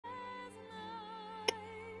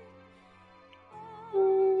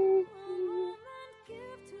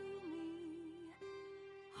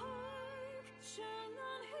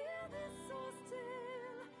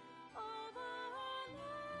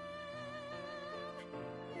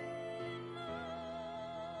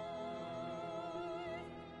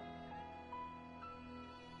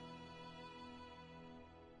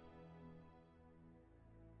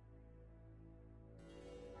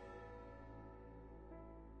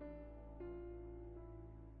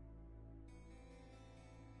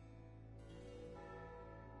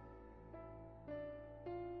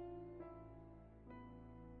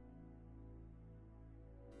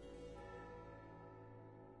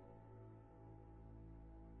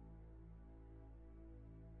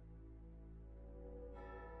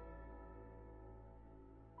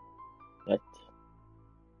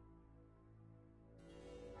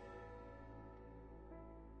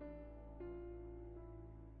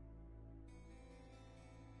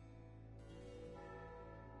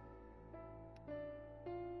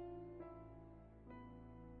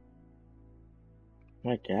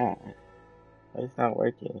My God, it's not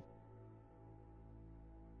working.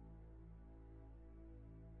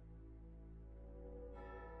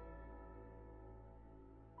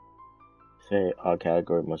 Say all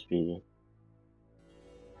category must be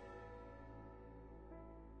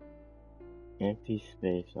empty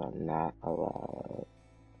space are not allowed.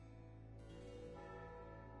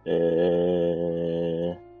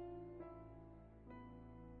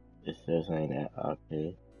 It says ain't that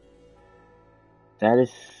okay. That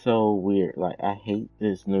is so weird. Like I hate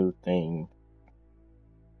this new thing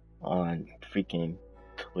on freaking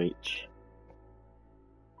Twitch.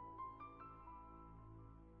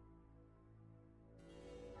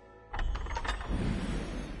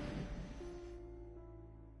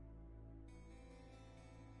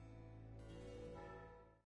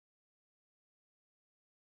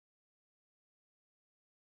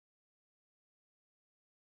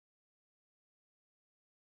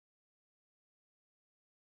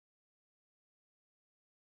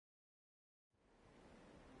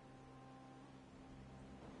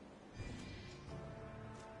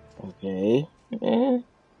 Okay. I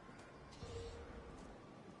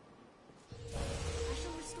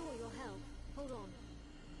shall restore your health. Hold on.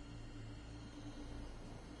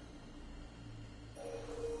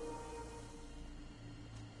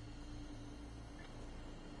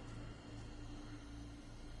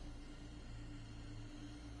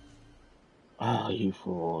 Oh, you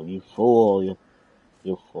fool! You fool!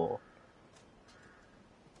 You fool!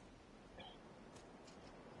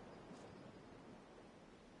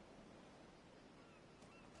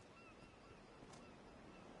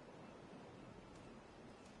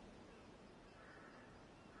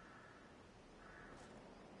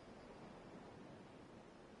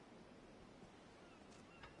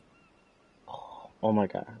 Oh my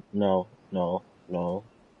God! No! No! No!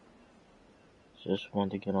 Just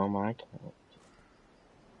want to get on my account.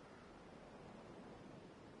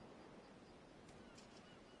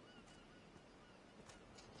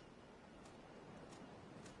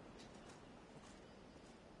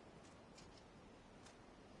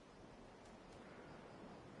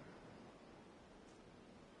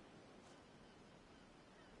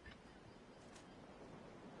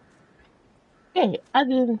 Hey, I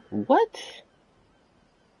didn't. What?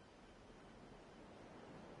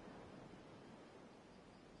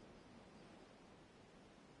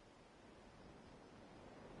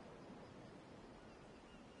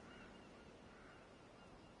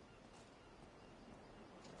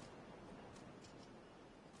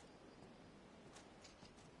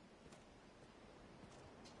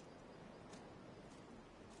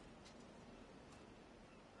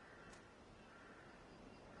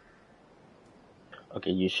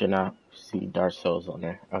 Okay, you should not see Dark Souls on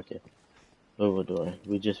there. Okay, what we're doing?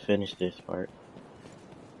 We just finished this part,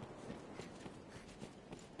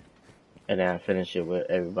 and then I finish it with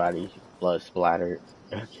everybody's blood splattered.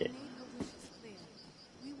 Okay,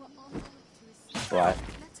 splat.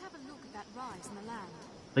 Let's have a look at that rise in the land.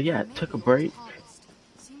 But yeah, There it may took be a a lot to break. harvest.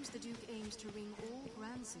 Seems the Duke aims to wring all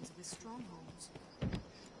grandsons of his strongholds.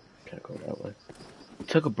 Can't go that way.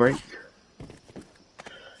 Took a break,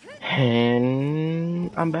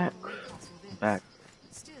 and I'm back. No castle this. Back.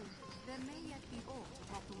 Still, there may yet be aught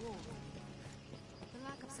atop the wall. The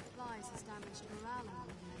lack of supplies has damaged morale among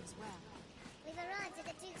the men as well. We've arrived at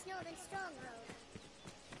the Duke's northern stronghold.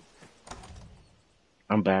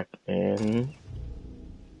 I'm back, and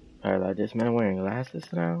like this man wearing glasses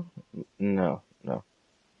now? No, no.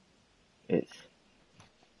 It's.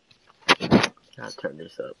 I'll turn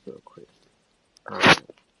this up real quick.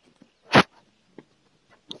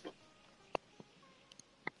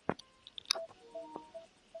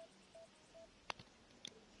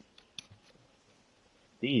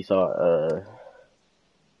 These are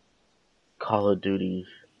Call of Duty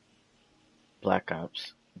Black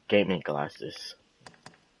Ops gaming glasses,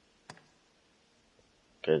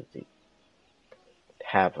 because they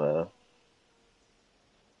have a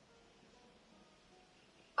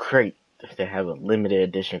crate. They have a limited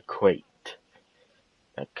edition crate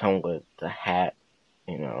that come with the hat,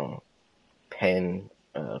 pen,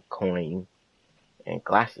 coin, and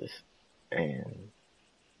glasses. And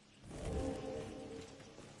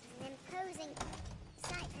An imposing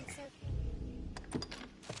sight and so.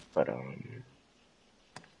 but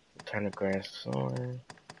turn the Grand Sword.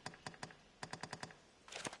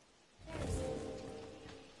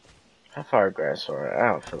 How far Grand Sword? I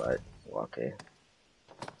don't feel like walking.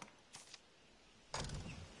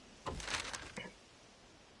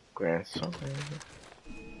 Grand Sword.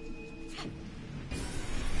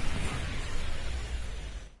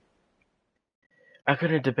 I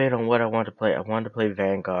couldn't debate on what I wanted to play. I wanted to play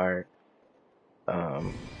Vanguard, Tis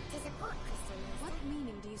a port crystal, What master.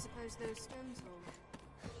 meaning do you suppose those stones hold?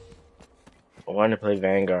 I want to play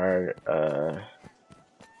Vanguard.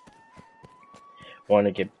 Want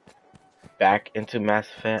to get back into Mass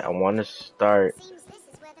Effect. I want to start. Seems this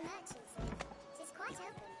is where the merchants live. Tis quite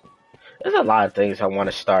open. There's a lot of things I want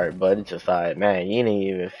to start, but it's just like, man, you didn't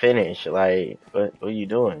even finish. Like, what are you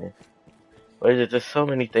doing? What is it? There's so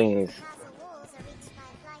many things. Castle walls are reached by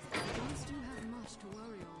a flight of Once do have much to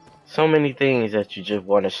worry on. So many things that you just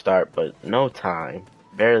want to start, but no time.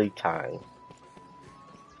 Barely time.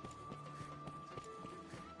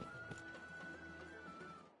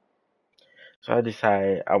 So I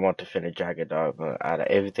decided I want to finish Dragon Dogma. Out of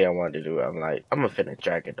everything I wanted to do, I'm like, I'm gonna finish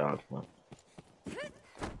Dragon Dogma.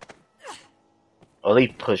 Or at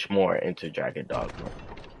least push more into Dragon Dogma.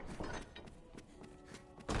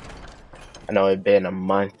 I know it's been a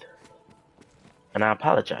month, and I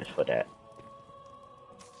apologize for that.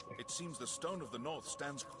 It seems the Stone of the North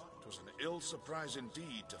stands quiet. It was an ill surprise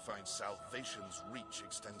indeed to find salvation's reach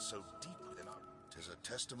extends so deep within our... 'Tis a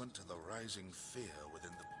testament to the rising fear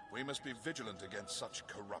within the... We must be vigilant against such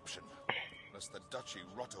corruption, lest the duchy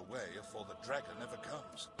rot away afore the dragon ever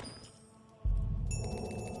comes.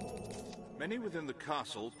 Many within the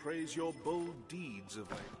castle praise your bold deeds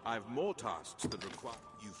of late. I've more tasks that require...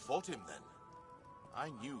 You fought him then? I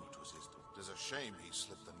knew 'twas his... 'Tis a shame he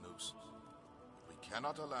slipped the noose. We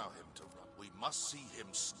cannot allow him to run. We must see him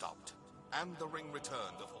stopped, and the ring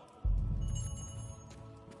returned of...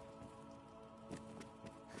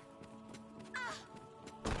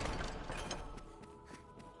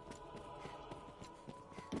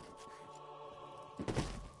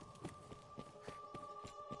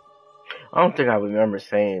 I don't think I remember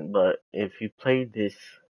saying, but if you played this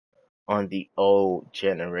on the old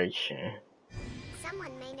generation,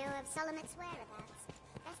 Someone may know of Solomon's whereabouts.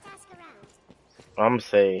 Best ask around. I'm gonna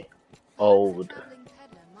say old, Traveling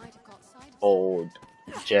peddler might have got sight of old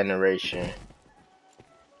generation,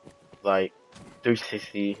 like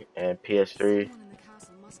 360 and PS3. someone in the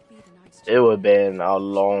castle must be the knight's It would have been a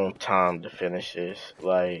long time to finish this.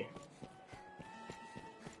 Like,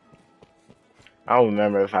 I don't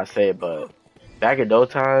remember if I said it, but back in those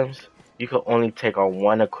times, you could only take on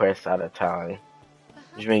one quest at a time.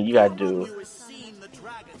 Which means you gotta do,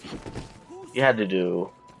 you had to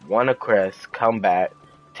do one quest, come back,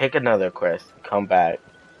 take another quest, come back,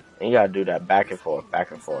 and you gotta do that back and forth,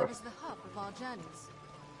 back and serve forth. as the hub of our journeys.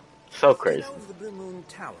 So crazy. Of the Blue Moon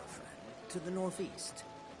Tower, friend, to the northeast.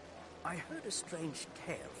 I heard a strange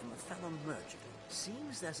tale from a fellow merchant.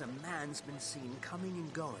 Seems there's a man's been seen coming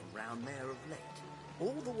and going round there of late.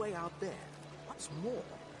 All the way out there. What's more,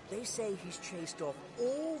 they say he's chased off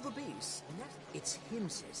all the beasts. And it's him,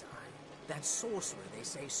 says I. That sorcerer, they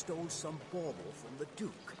say, stole some bauble from the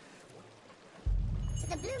Duke. To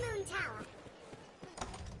the Blue Moon Tower.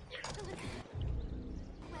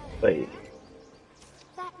 Wait,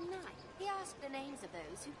 That night, he asked the names of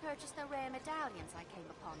those who purchased the rare medallions I came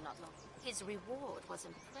upon not long. His reward was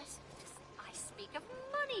impressive. I speak of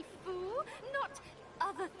money, fool, not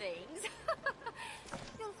other things.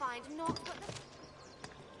 You'll find naught but the...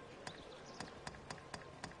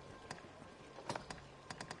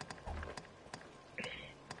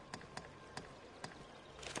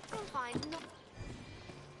 You'll find naught...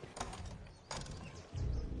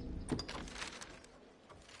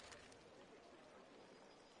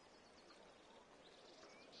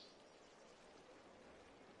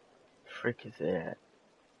 frick is that?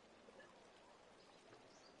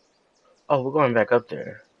 Oh, we're going back up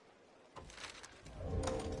there.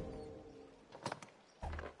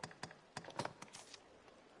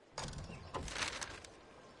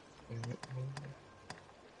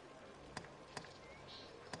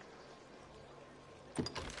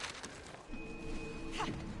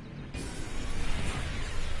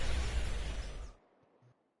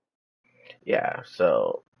 Yeah,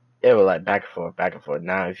 so it was like back and forth, back and forth.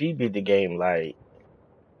 Now, if you beat the game like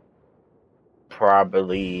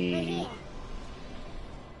probably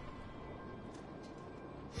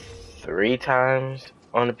 3 times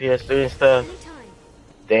on the PS3 and stuff, Anytime.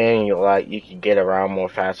 then you can get around more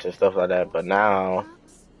faster and stuff like that. But now,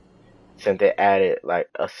 since they added like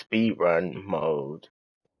a speed run mode,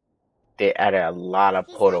 they added a lot of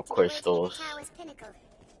He's portal like to go to crystals. the tower's pinnacle.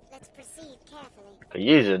 Let's proceed carefully.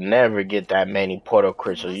 You usually never get that many portal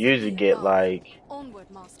crystals. You usually get like Onward,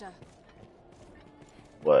 master.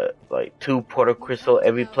 what, like 2 portal crystal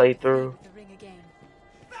every playthrough. The ring again.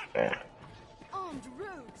 Yeah. Armed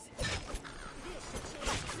rogues.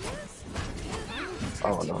 I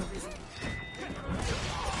don't know.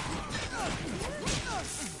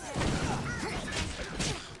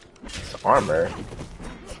 It's armor.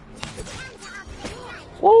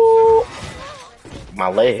 Woo! My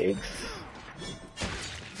legs.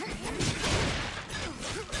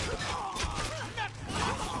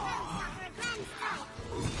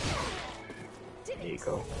 There you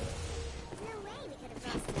go. No way we could have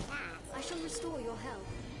rested that. I shall restore your health.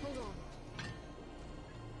 Hold on.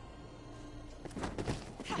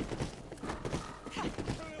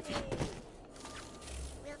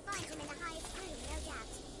 We'll find him in the highest room, no doubt.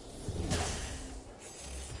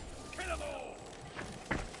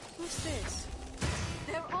 What's this?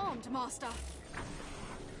 They're armed, Master.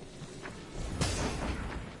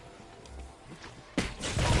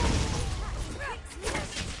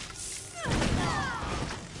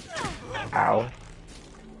 Ow.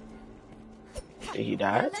 Did he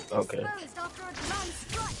die? Okay. Exposed after a grand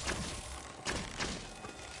strike.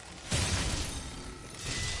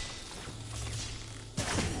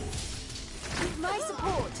 With my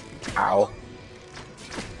support. Ow.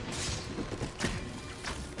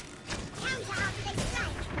 Counter after they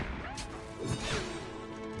strike.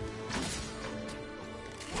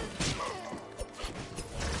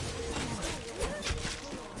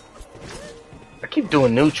 I keep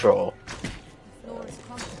doing neutral. Floor is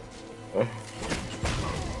crumbled.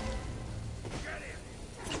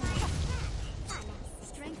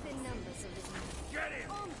 Strength in numbers arisen.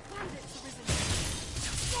 Armed bandits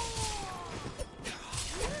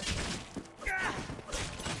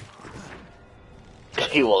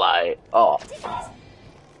arisen. You lie. Oh.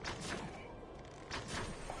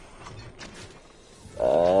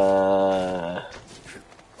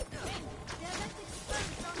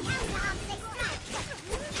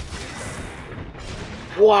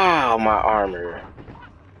 Wow, my armor.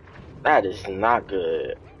 That is not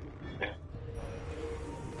good.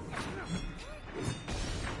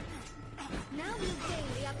 Now we'll gain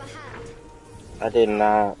the upper hand. I did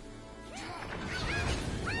not.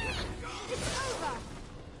 It's over.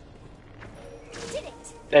 Did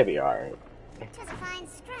it? That'd be alright. Tis a fine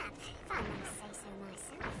strap, if I must say so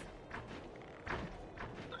myself.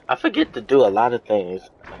 I forget to do a lot of things.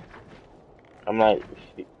 I'm like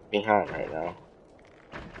behind right now.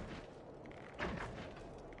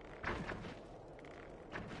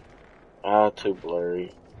 All too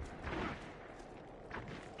blurry.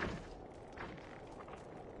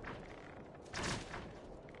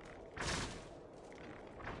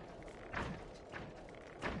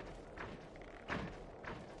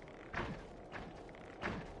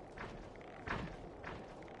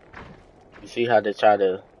 You see how they try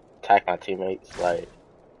to attack my teammates? Like,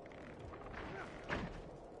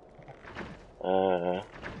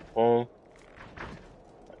 boom,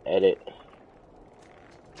 edit.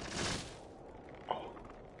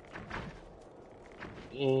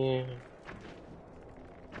 Yeah.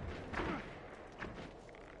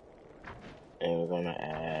 And we're gonna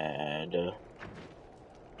add.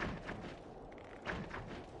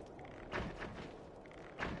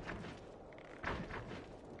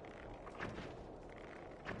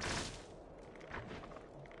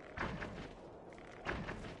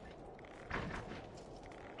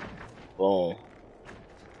 Boom.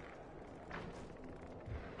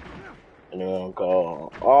 And then we'll go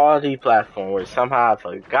on all the platforms, which somehow I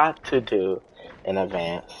forgot to do in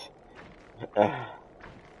advance.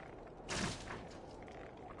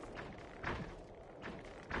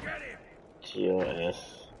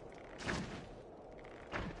 GOS.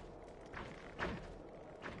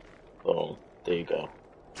 Boom. There you go.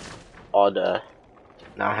 All the.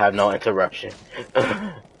 Now I have no interruption.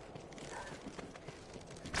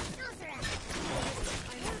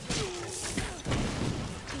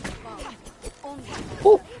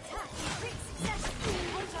 Woo.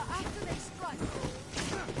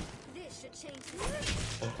 This should change.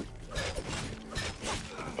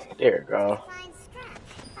 There you go. Fine strap,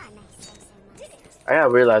 if I may say so myself. I gotta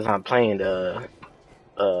realize I'm playing the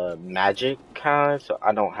magic kind, so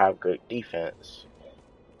I don't have good defense.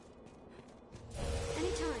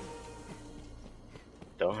 Anytime.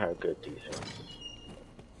 Don't have good defense.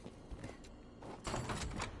 I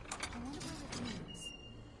wonder what it means.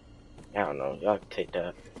 I don't know. Y'all can take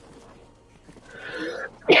that.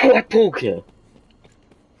 That pool kill.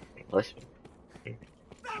 Let's.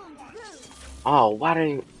 Oh, why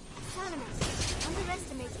didn't? Salamis,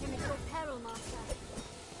 underestimated him at your peril, Master.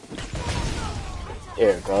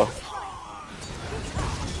 There you go.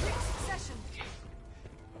 Succession.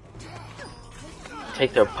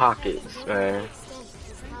 Take their pockets, man.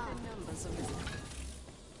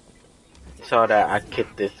 Saw that I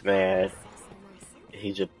kicked this man.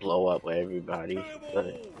 He just blow up with everybody.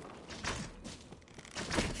 But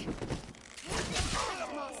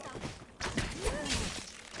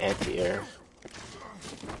anti-air.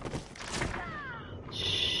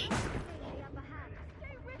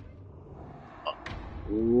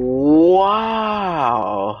 Wow.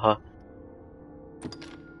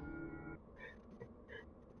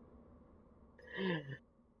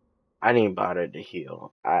 I didn't bother to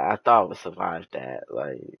heal. I thought I would survive that.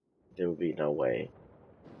 Like, there would be no way.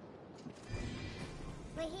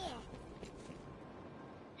 We're here.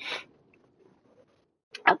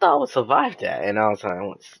 I thought I would survive that, and I was like, I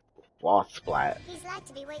want wall splat. He's like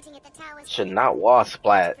to be waiting at the tower's Should end. not wall Let's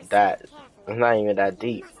splat proceed that. carefully. It's not even that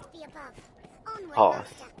He deep. must be above. Onward, Pause.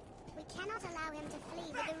 Master. We cannot allow him to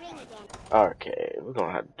flee with the ring again. Okay, we're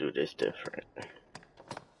gonna have to do this different.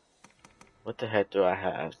 What the heck do I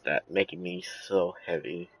have that making me so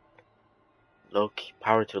heavy?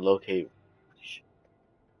 Power to locate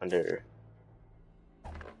under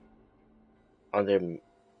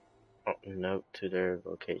note to their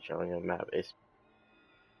location on your map. It's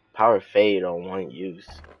power fade on one use.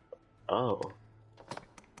 Oh,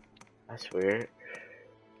 that's weird.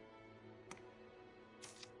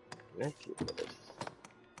 Ridiculous.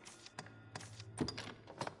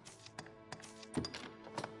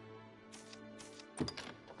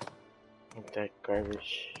 That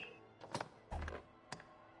garbage.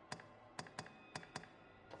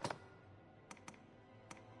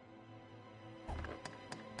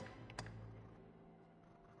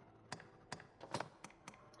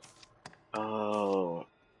 Oh,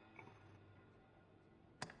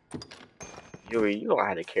 Yuri, you gonna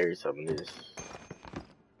have to carry some of this.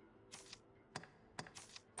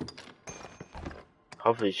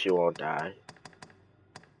 Hopefully she won't die.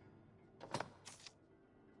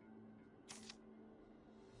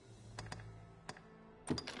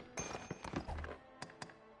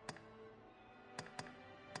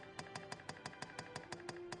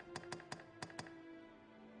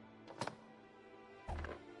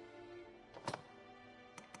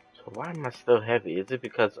 So why am I still heavy? Is it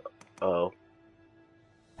because? Oh,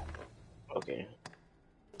 okay.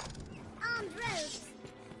 Armed roads.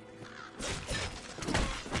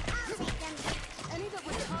 I'll take them. Any that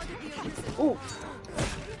would target the arisen. Ooh.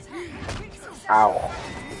 Ow.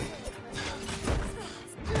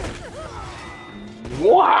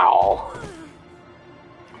 Wow.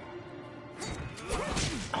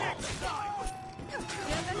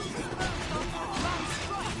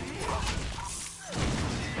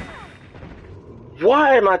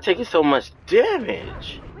 Why am I taking so much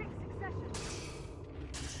damage?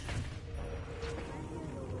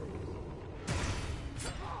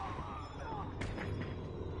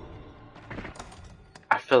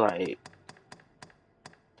 I feel like,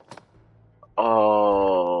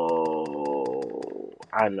 oh,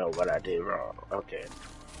 I know what I did wrong. Okay.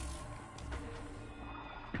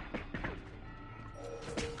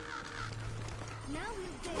 Now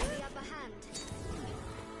we'll gain the upper hand.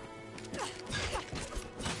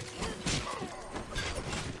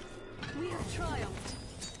 We have triumphed.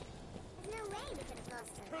 There's no way we could have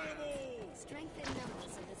lost him. Strength in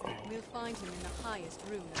numbers, Elizabeth. We'll find him in the highest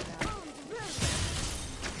room, no doubt. Armed roads.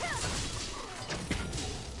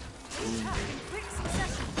 Attack in quick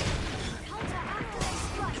succession. Counteract their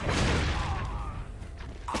strike.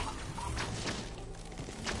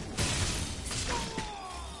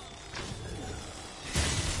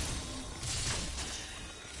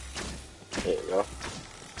 There you go.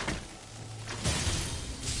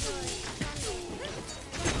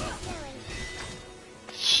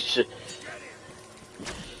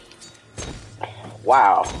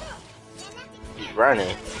 Wow. He's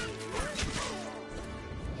running.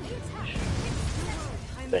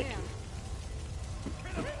 I'm Thank there. you.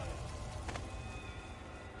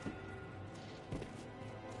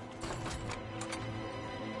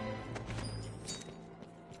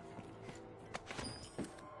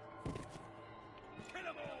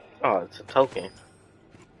 Oh, it's a token.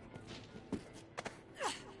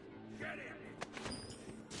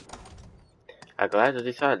 I'm glad they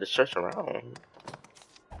decided to search around.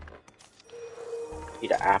 Eat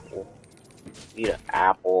an apple. Eat an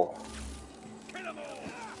apple.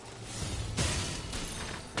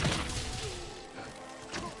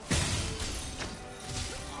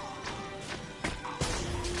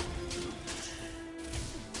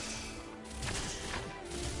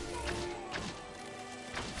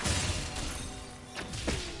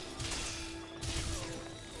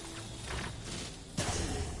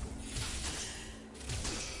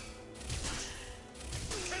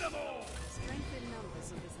 Strength in numbers,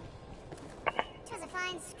 Elizabeth. Twas a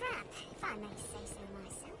fine scrap, if I may say so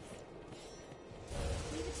myself.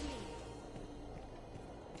 Leave it to me.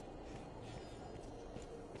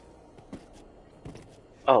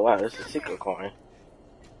 Oh wow, this is a secret coin.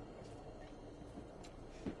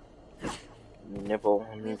 Nibble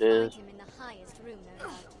on We'll this. find him in the highest room, no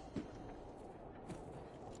doubt.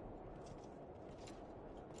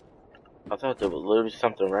 I thought there was literally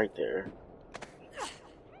something right there.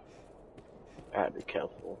 I gotta be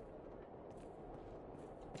careful.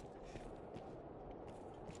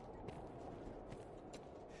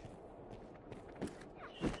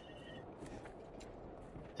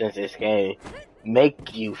 Since this game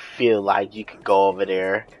make you feel like you could go over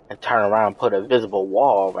there and turn around and put a visible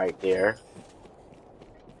wall right there.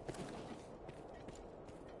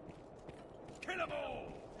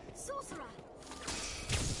 Sorcerer!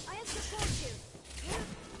 I have support you.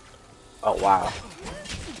 Oh wow.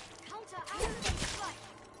 Counter our strike.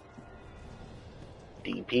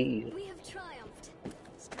 DP. We have triumphed.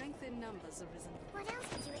 Strength in numbers arisen. What else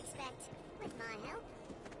would you expect? With my help?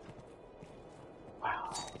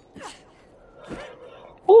 Wow.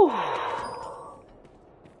 Whew.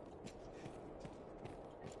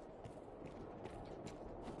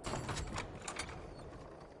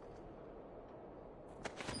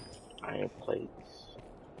 Iron plates.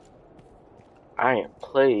 Iron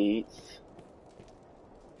plates.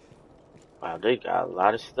 Wow, they got a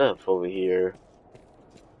lot of stuff over here.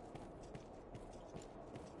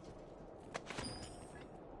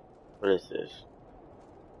 What is this?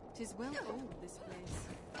 'Tis well old, this place.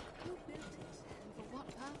 Who built it, and for what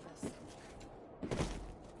purpose?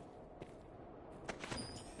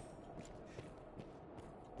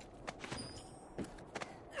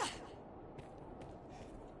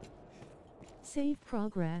 Save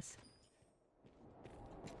progress.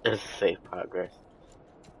 It's safe progress.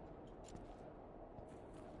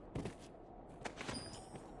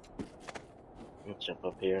 Let's jump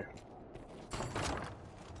up here.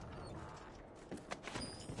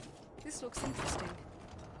 This looks interesting.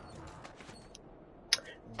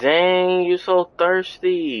 Dang, you so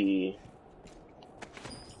thirsty.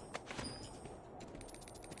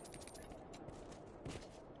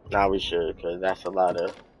 Nah, we should, cause that's a lot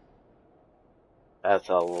of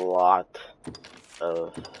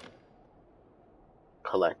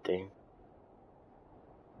collecting.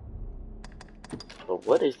 But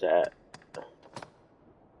what is that?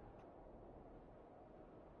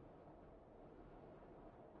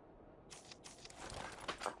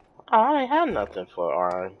 I ain't have nothing for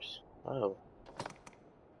arms. Oh.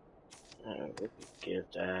 We could give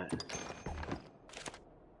that.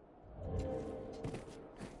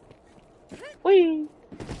 Whee!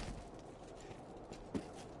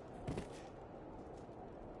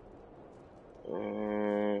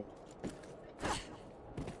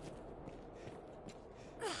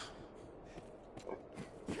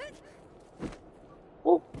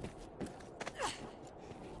 Whoop.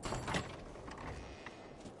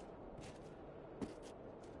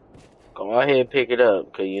 Go ahead and pick it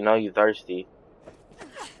up, cause you know you're thirsty.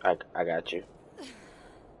 I got you.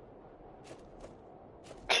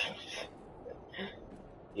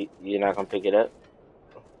 You're not gonna pick it up?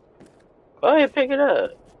 Go ahead and pick it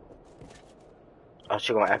up. Oh,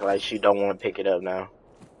 she gonna act like she don't want to pick it up now.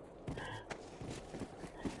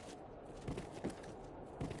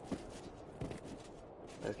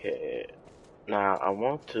 Okay. Now, I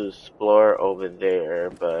want to explore over there,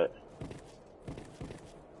 but...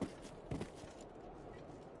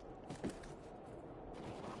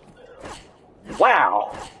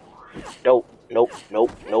 Wow! Nope, nope,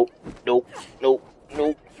 nope, nope, nope, nope,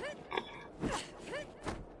 nope.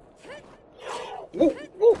 Woo,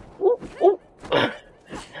 woo, woo, woo.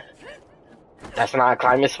 That's not a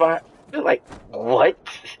climbing spot? You're like, what?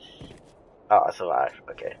 Oh, I survived.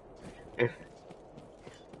 Okay.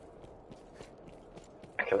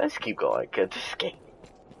 Okay, let's keep going, cause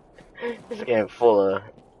this game full of...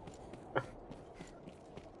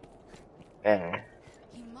 Man.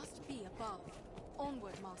 He must be above.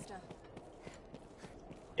 Onward, master.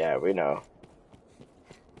 Yeah, we know.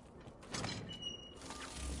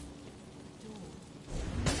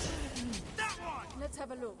 Let's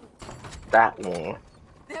have a look. That one.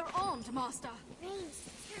 They're armed, master.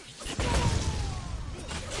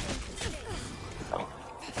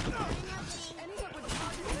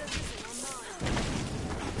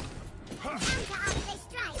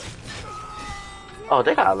 Oh,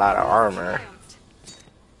 they got a lot of armor.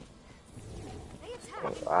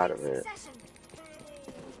 A lot of it. Take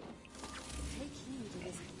heed,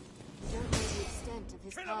 Elizabeth. You don't know the extent of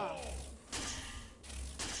his power.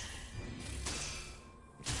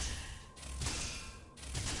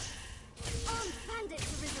 Armed bandits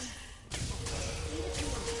arisen.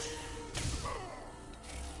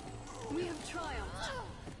 We have triumphed.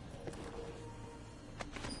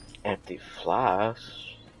 Empty flask.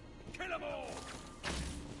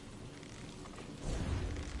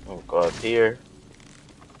 We'll go up here.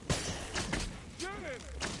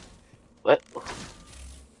 What?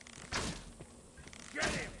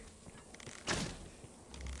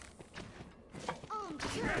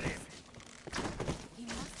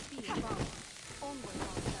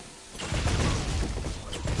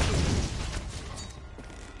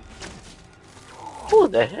 Oh,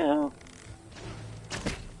 the hell?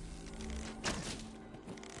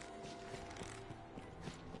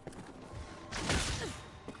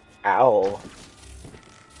 Ow.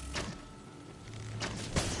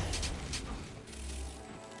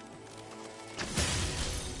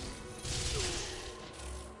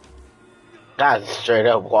 That's straight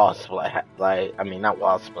up wall splat. Like, I mean, not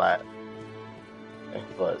wall splat,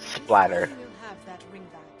 but splatter. We'll have that ring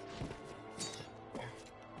back.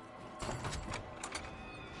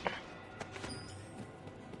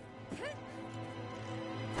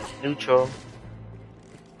 Neutral.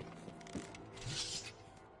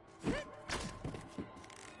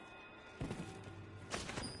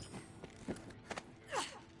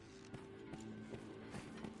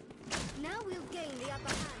 Now we'll gain the upper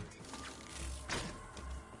hand.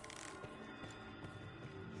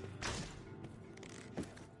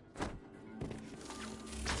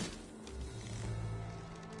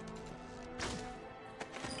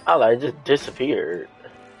 Oh, like, it just disappeared.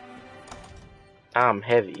 I'm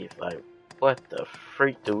heavy. Like, what the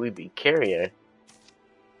freak do we be carrying?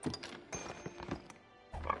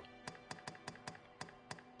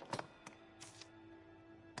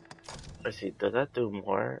 Let's see, does that do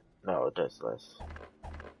more? No, it does less.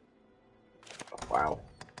 Wow.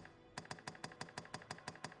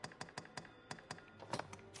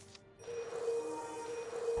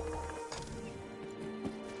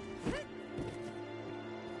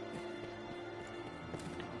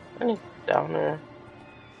 Any down there?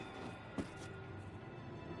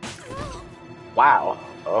 Wow.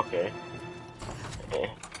 Okay. Yeah.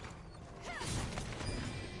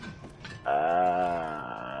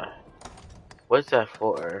 What's that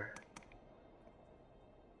for?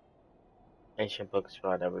 Ancient book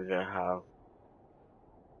spot that we're gonna have.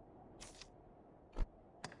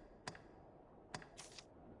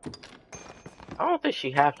 I don't think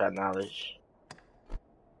she have that knowledge.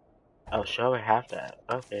 Oh, show her half that.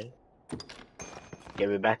 Okay.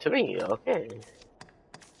 Give it back to me. Okay.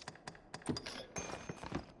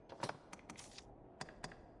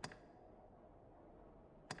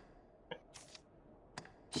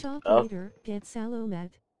 Shop Oh. later, get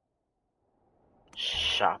Salomet.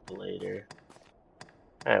 Shop later.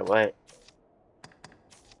 Hey, what?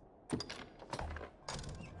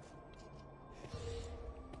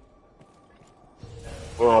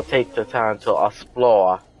 We're gonna take the time to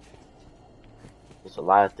explore. There's a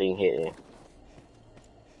lot of things hidden.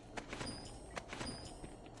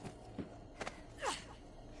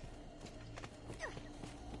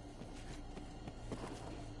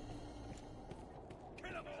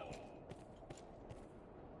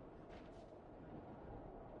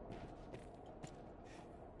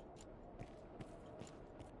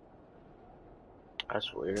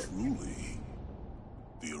 That's weird. Truly,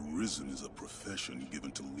 the Arisen is a profession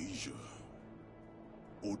given to leisure.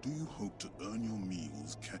 Or do you hope to earn your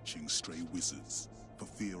meals catching stray wizards for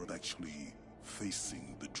fear of actually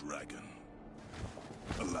facing the dragon?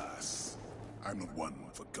 Alas, I'm not one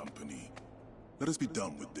for company. Let us be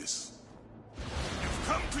done with this. You've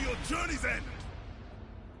come to your journey's end!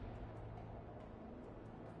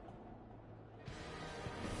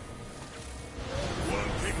 One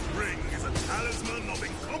King's Ring is a talisman of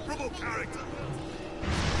incomparable character.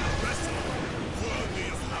 A vessel worthy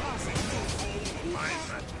of housing the whole of my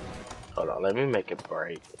magic. Hold on, let me make it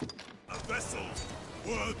bright. A vessel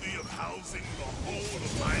worthy of housing the whole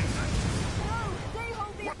of my magic. They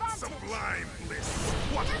hold the What advantage. sublime bliss!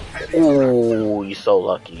 What heavy Ooh, you're so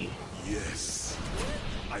lucky. Yes,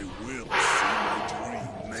 I will see my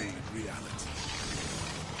dream made reality.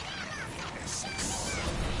 Essence.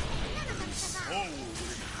 Soul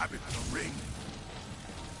will inhabit the ring.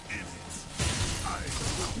 In it, I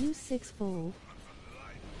will Use sixfold.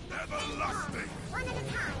 everlasting. One at a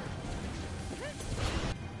time.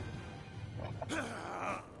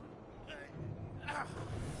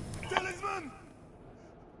 Talisman!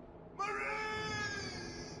 Marie!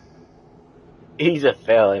 He's a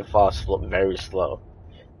fail and falls slow, very slow.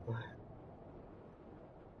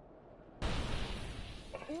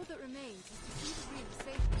 All that remains is to see the ring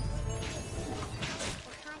safely.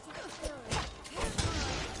 The heart of the story.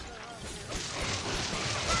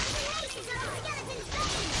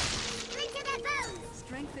 Drink to their bones!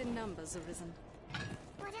 Strength in numbers, Arisen.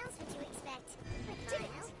 What else would you expect? But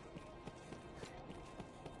Miles?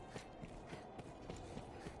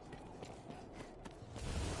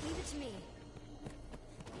 Leave it to me.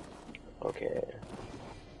 Okay.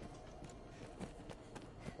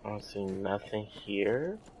 I don't see nothing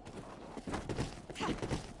here.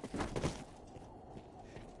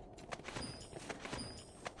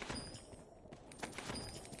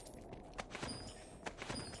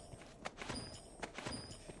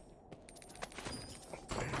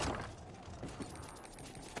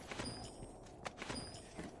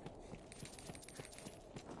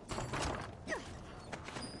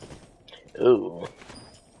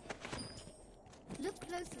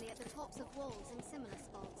 walls and similar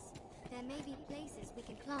spots. There may be places we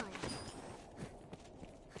can climb.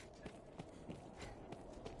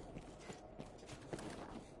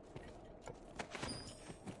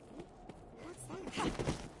 What's that?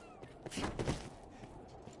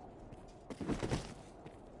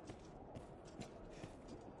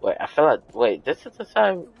 Wait, I feel like, wait, this is the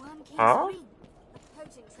side, The Worm King's huh? ring. A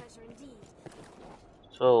potent treasure indeed.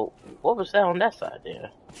 So, what was that on that side there?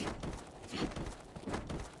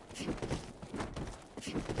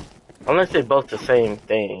 Unless they're both the same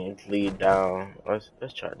thing, lead down.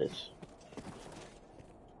 Let's try this.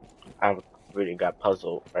 I really got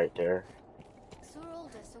puzzled right there. Sir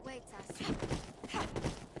Aldous awaits us.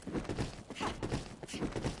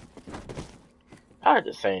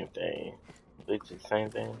 Probably the same thing. Looks the same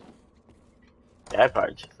thing. Yeah, I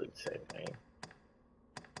probably just look the same thing.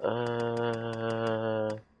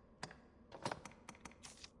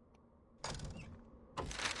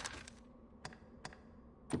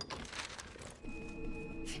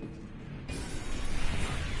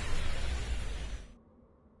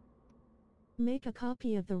 Make a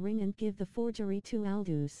copy of the ring and give the forgery to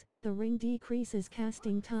Aldous. The ring decreases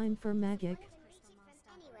casting time for magic.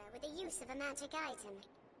 Anywhere with the use of a magic item.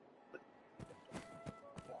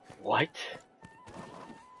 What?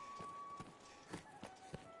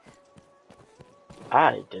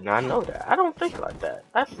 I did not know that. I don't think like that.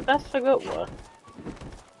 That's a good one.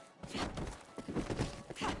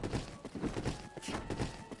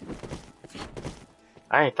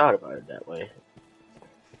 I ain't thought about it that way.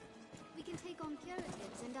 We can take on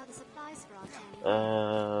curatives and other supplies for our journey.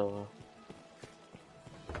 No.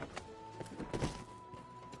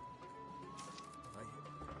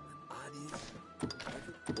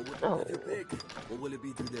 What will it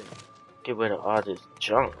be today? Get rid of all this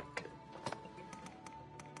junk.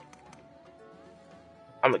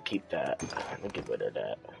 I'm gonna keep that. I'm gonna get rid of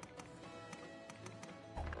that.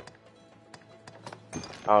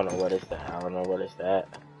 I don't know what is that. I don't know what is that.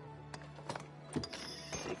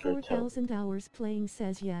 Secret 4,000 hours playing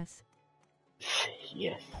says yes.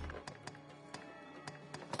 Yes.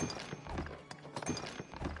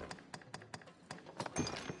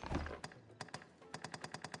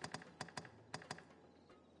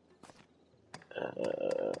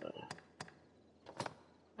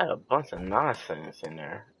 I had a bunch of nonsense in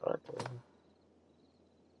there. But,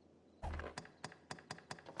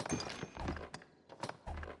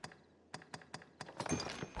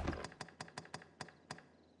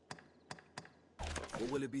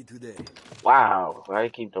 What will it be today? wow, why you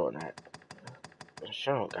keep doing that? I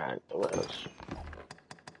sure don't got it. What else?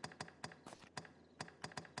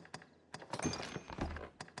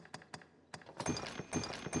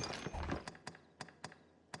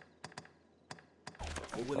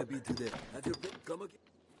 What will it be today? Have your pick. Come again.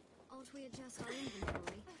 Ought we adjust our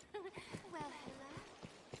inventory? Well,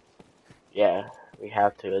 hello. Yeah, we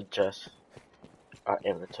have to adjust our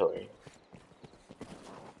inventory.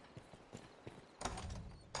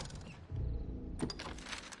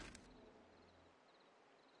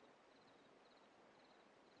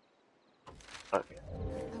 Okay.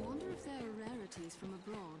 I wonder if there are rarities from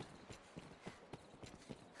abroad.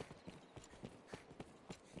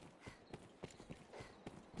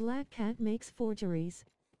 Black Cat makes forgeries.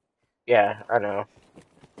 Yeah, I know.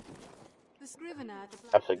 The scrivener at the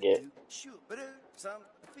I forget. Sure, but some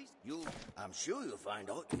feast. I'm sure you'll find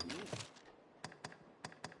out you need.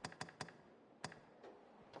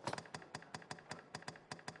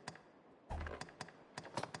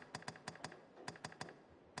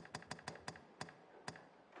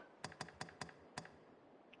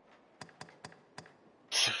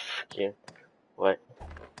 Forget what?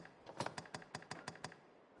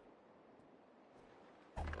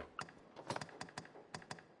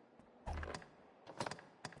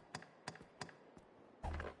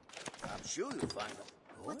 I'm sure you'll find out.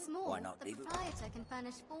 What's Why more, not the leave it? proprietor can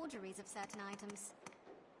furnish forgeries of certain items.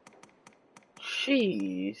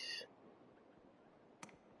 Jeez.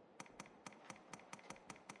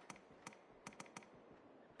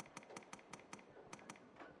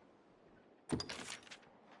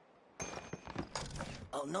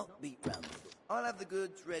 I'll not beat round the bush. I'll have the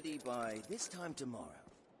goods ready by this time tomorrow.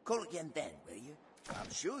 Call again then, will you?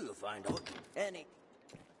 I'm sure you'll find out any.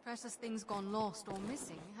 Precious things gone lost or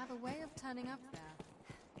missing have a way of turning up there.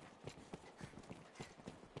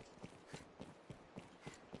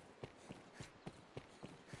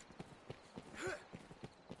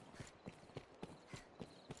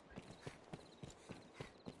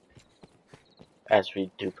 As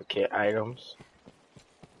we duplicate items.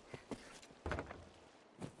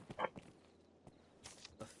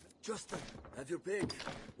 Justin, have your pick.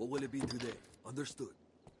 What will it be today? Understood.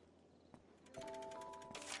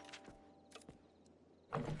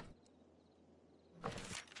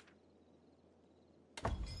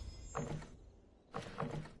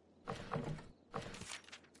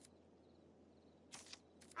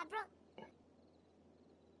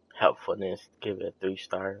 helpfulness. Give it a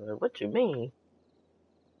 3-star. Like, what you mean?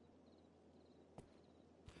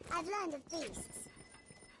 I've learned of beasts.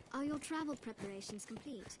 Are your travel preparations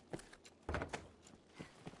complete?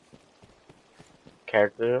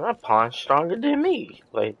 Character in my pawn stronger than me.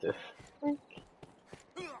 Like the freak.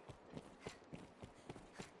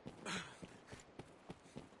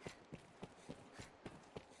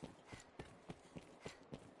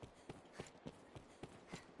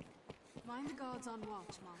 Mind the guards on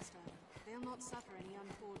watch, Master. They'll not suffer any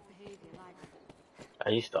untoward behavior likely. I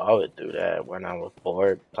used to always do that when I was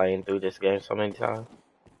bored playing through this game so many times.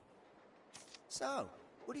 So,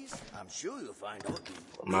 what is? I'm sure you'll find out.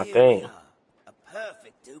 My Here thing. we are, a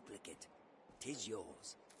perfect duplicate. 'Tis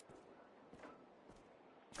yours.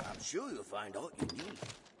 I'm sure you'll find out you need.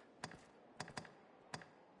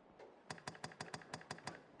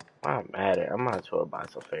 I'm mad at it. I might as well buy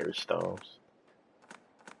some fairy stones.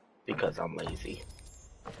 Because I'm lazy.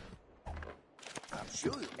 I'm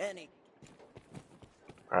sure you any.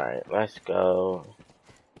 Alright, let's go.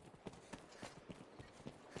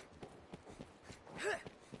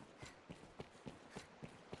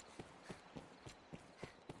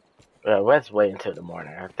 Well, let's wait until the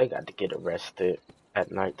morning. I think I have to get arrested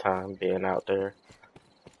at nighttime being out there.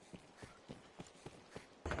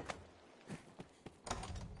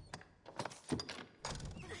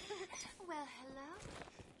 Well, hello?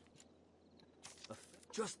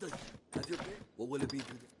 Just have you okay? What will it be?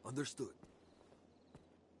 Understood.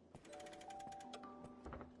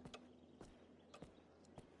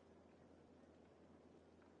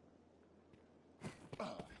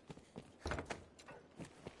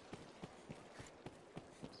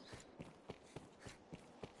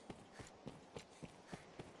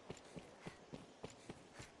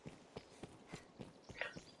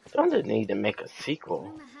 Don't they need to make a sequel?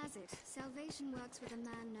 Rumor has it, Salvation works with a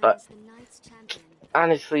man known But as the Knights Champion.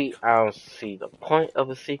 honestly, I don't see the point of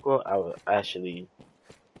a sequel. I would actually,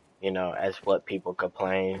 you know, as what people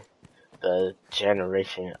complain, the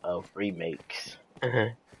generation of remakes.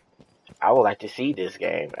 I would like to see this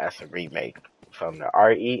game as a remake from the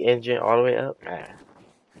RE engine all the way up. Man,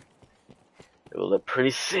 it will look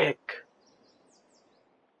pretty sick.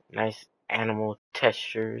 Nice animal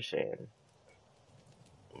textures and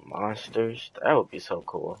monsters. That would be so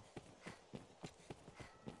cool.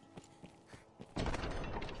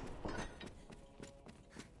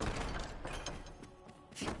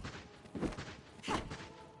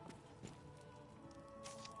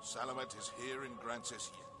 Salamet is here in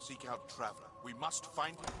Grancis. Seek out Traveler. We must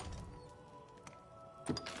find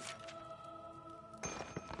him.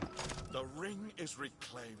 The ring is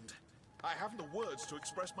reclaimed. I haven't the words to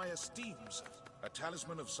express my esteem, sir. A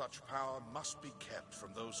talisman of such power must be kept from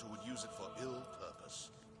those who would use it for ill purpose.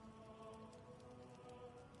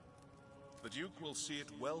 The Duke will see it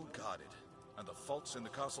well guarded, and the faults in the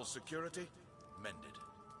castle's security mended.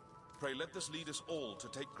 Pray let this lead us all to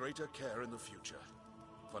take greater care in the future.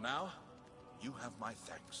 For now, you have my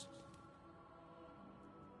thanks.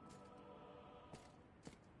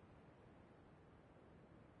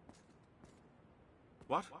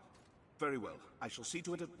 What? Very well. I shall see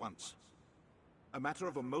to it at once. A matter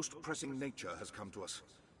of a most pressing nature has come to us.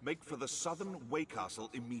 Make for the southern Way Castle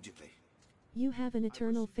immediately. You have an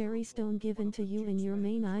eternal fairy stone given to you in your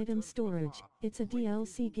main item storage. It's a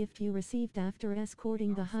DLC gift you received after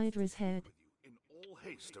escorting the Hydra's head. In all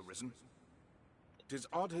haste, Arisen. 'Tis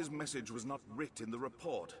odd his message was not writ in the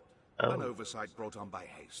report. An oversight brought on by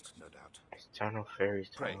haste, no doubt. Eternal fairy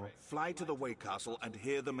Pray, stone. fly to the Way Castle and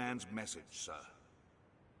hear the man's message, sir.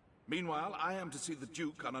 Meanwhile, I am to see the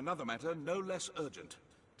Duke on another matter no less urgent.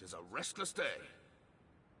 'Tis a restless day.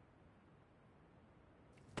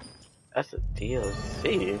 That's a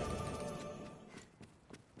DLC.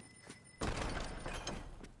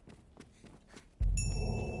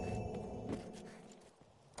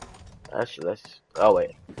 Actually, let's. Oh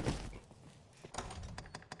wait.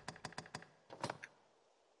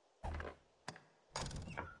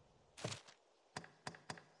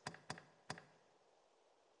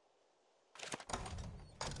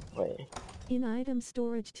 Wait. In item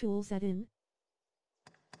storage tools at in.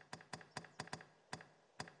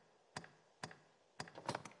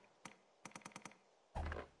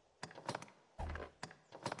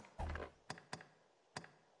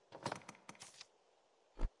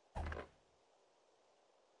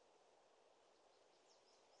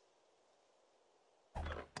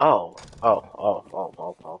 Oh.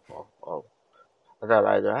 I thought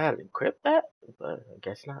I had to equip that, but I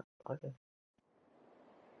guess not. Okay.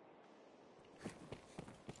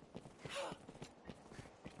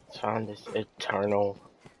 Let's find this eternal.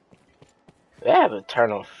 They have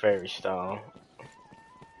eternal fairy stone.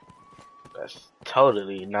 That's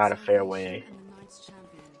totally not a fair way Salvation and the Knights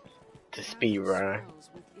Champion. to The speed house run. swells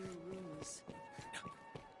with ill rumors.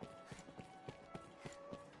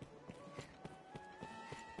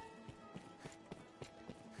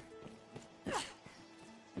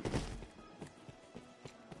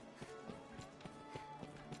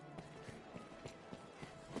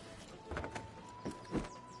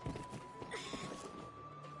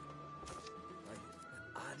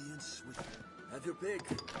 Audience with... Have your pick.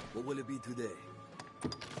 What will it be today?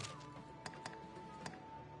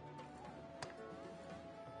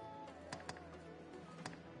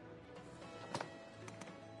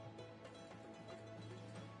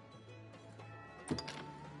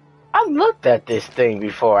 I looked at this thing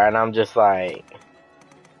before and I'm just like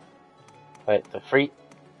the freak,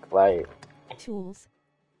 like, Tools.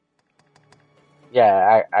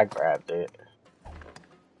 yeah, I grabbed it.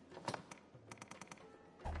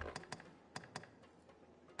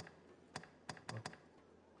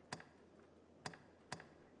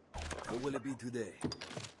 What will it be today?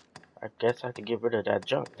 I guess I have to get rid of that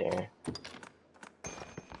junk then.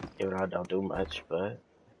 Even though I don't do much, but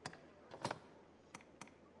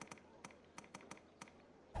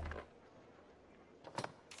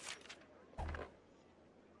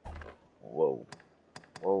whoa.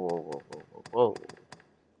 Whoa, whoa, whoa, whoa, whoa, whoa.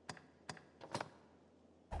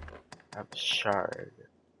 I have a shard.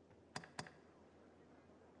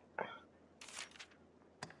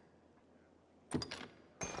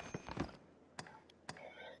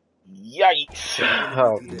 Yikes!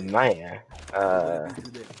 Oh man. What will it be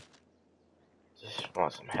today? Just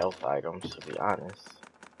want some health items to be honest.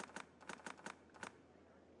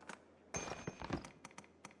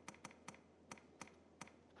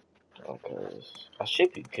 Okay, I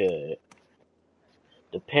should be good.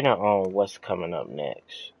 Depending on what's coming up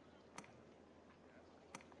next.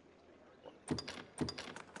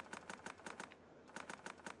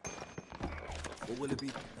 What will it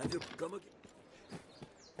be? Have you come again?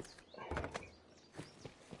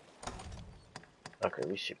 Okay,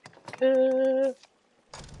 we should be good.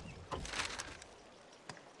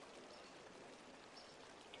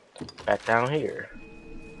 Back down here.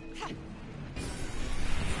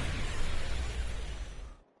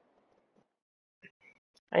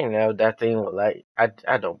 I didn't know that thing was like.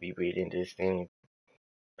 I don't be reading this thing.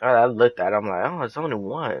 I looked at it, I'm like, oh, it's only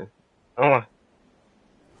one. Oh,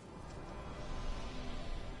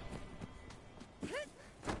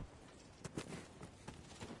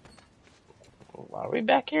 are we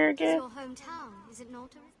back here It's again? your hometown, is it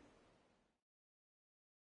not?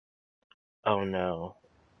 Oh no.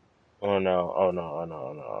 Oh no, oh no, oh no,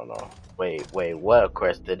 oh no, oh no. Wait, what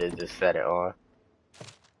quest did it just set it on?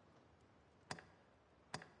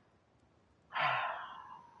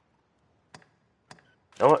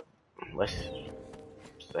 You know what?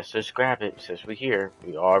 Let's just grab it since we're here.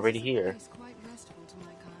 We're already here. It's quite restful to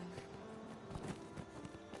my kind.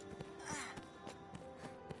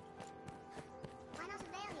 Why not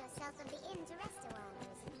avail yourself of the inn to rest a while,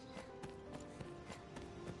 Rosie?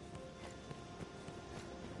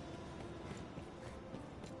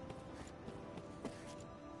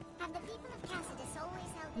 Have the people of Cassidus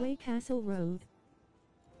always held their... Way Castle Road.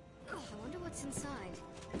 I wonder what's inside.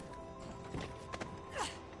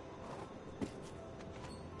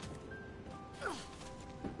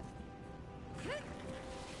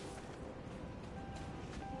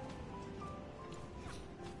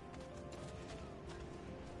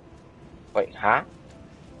 Wait, huh?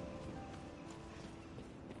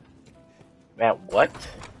 Man, what?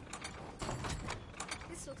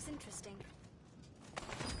 This looks interesting.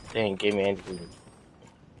 They didn't give me anything.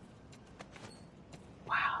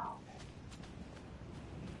 Wow.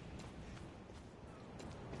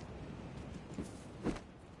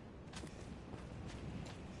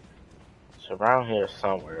 It's around here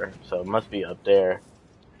somewhere, so it must be up there.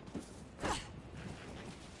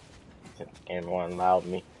 Since the game won't allow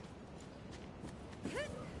me.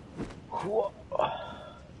 Whoa.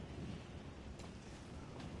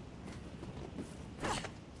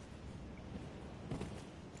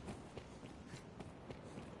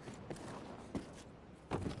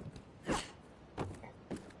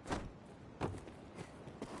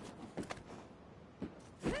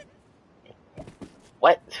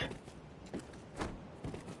 What?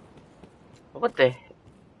 What the?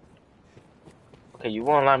 Okay, you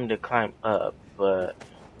won't allow me to climb up, but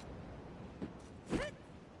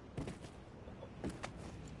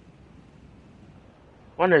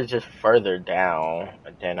one is just further down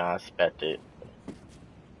than I expected.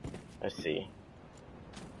 Let's see.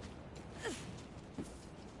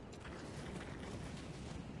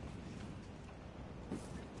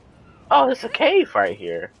 Oh, it's a cave right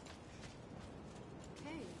here.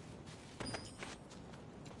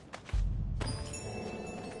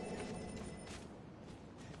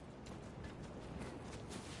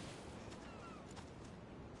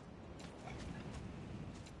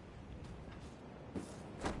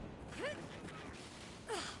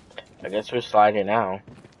 I guess we're sliding now.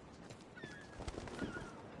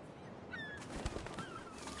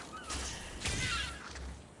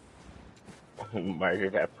 Murder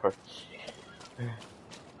that person.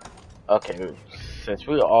 Okay, since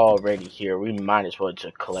we're already here, we might as well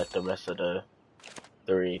just collect the rest of the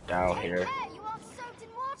 3 down Take here. care, you aren't soaked in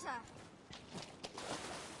water.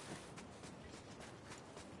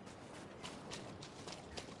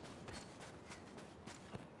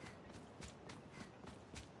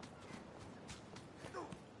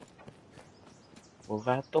 Move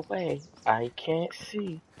out the way. I can't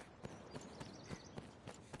see.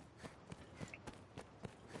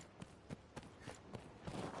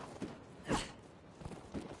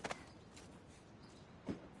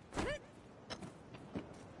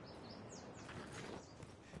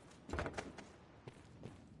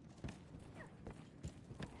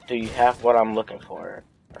 Do you have what I'm looking for?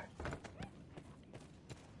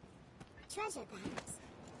 Treasure, perhaps.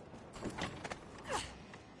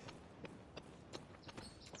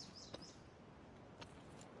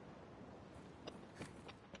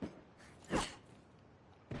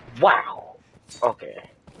 Wow! Okay.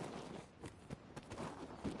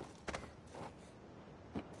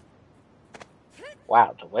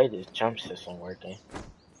 Wow, the way this jump system working.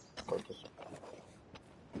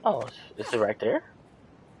 Oh, is it right there?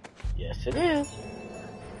 Yes, it is.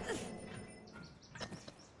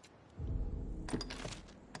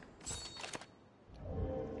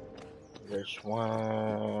 There's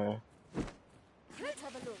one. Let's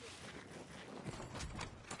have a look.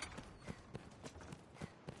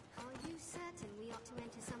 Are you certain we ought to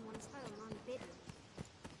enter someone's home unbidden?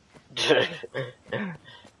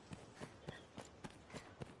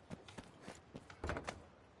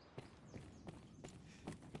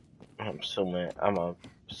 I'm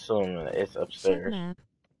assuming it's Check upstairs. map.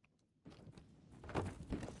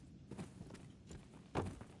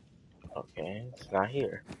 Okay, it's not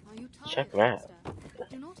here. Are you tired, Check map. youngster?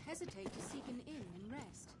 Do not hesitate to seek an inn and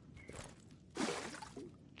rest.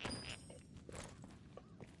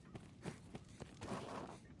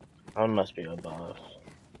 I must be above.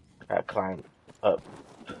 I climb up.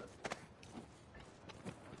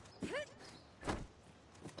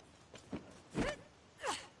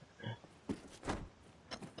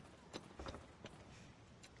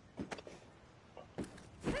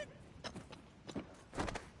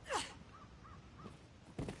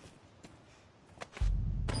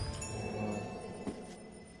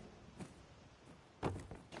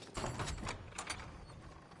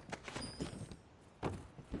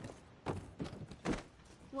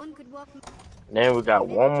 One could walk Then we got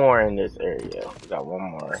one more in this area. We got one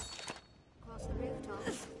more. across the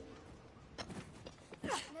rooftops.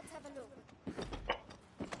 Let's have a look.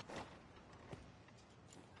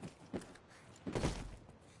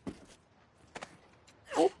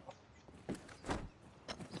 Oh.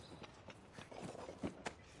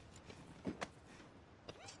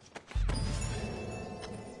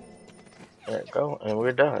 There we go, and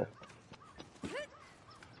we're done.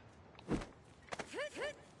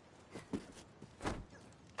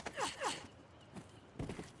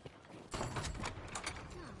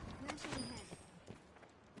 Where shall we head?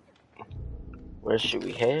 Where should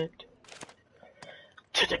we head?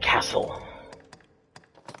 To the castle.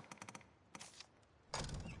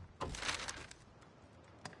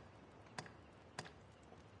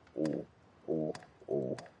 Ooh, ooh,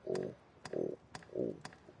 ooh, ooh, ooh, ooh.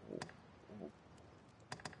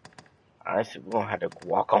 Honestly, we're gonna have to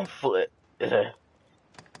walk on foot.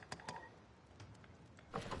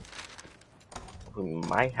 We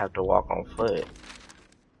might have to walk on foot.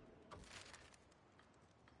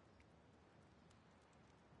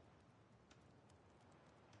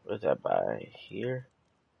 What's that by here?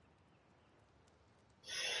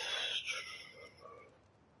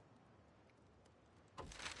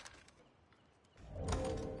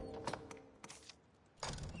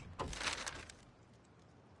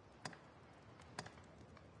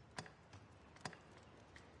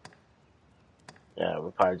 Yeah,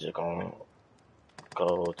 we're probably just gonna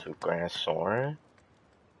go to Grand Soren,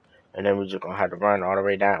 and then we're just gonna have to run all the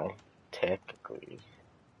way down. Technically.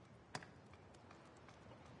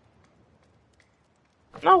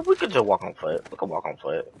 No, we could just walk on foot. We could walk on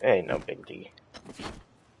foot. It ain't no big deal.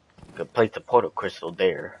 Could place the portal crystal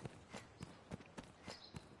there.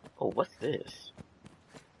 Oh, what's this?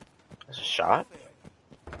 That's a shot?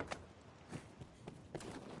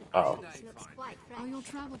 Oh. This looks quite fresh. Are your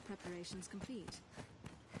travel preparations complete?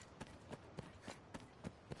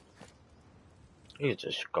 You could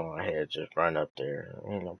just go ahead, just run up there.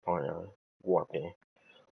 Ain't no point of warping.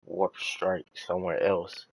 Warp strike somewhere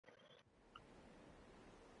else.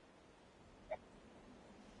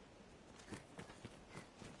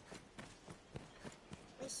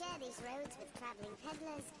 share these roads with traveling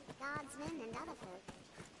peddlers, guardsmen, and other folk.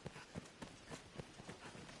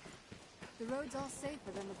 The roads are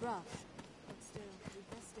safer than the brush, but still, we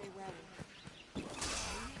best stay wary.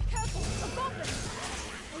 Careful! A goblin!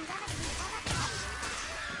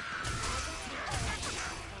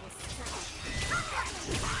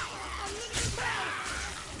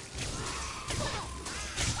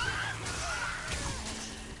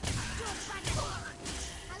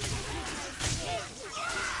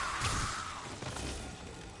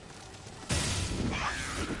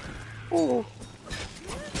 Ooh.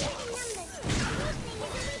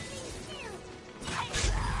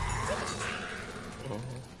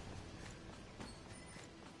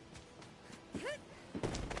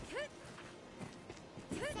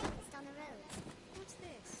 What's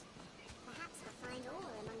this? Perhaps we'll find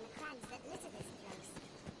ore among the crags that litter this place.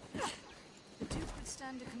 The Duke would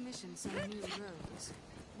stand to commission some new roads.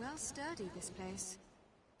 Well sturdy, this place.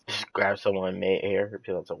 Just grab someone mid-air and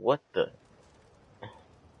be like, what the?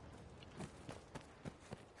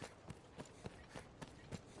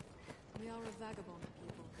 We are a vagabond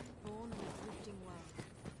people, born in a drifting world.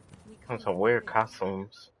 We On come some from weird village.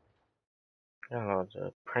 costumes. I don't know,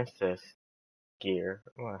 the princess gear.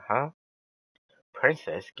 I'm like, huh?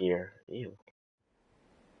 Princess gear? Ew.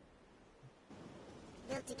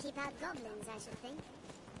 Built to keep out goblins, I should think.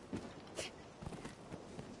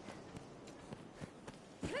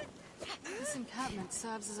 This encampment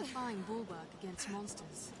serves as a fine bulwark against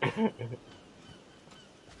monsters. Nature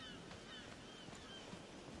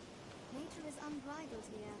is unbridled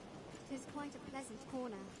here. 'Tis quite a pleasant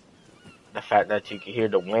corner. The fact that you can hear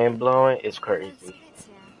the wind blowing is Both crazy. spits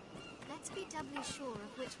here. Let's be doubly sure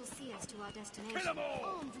of which will see us to our destination.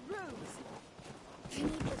 Armed roads! We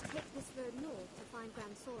need to take this road north to find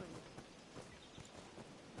Grand Soren.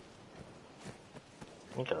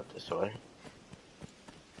 We go this way.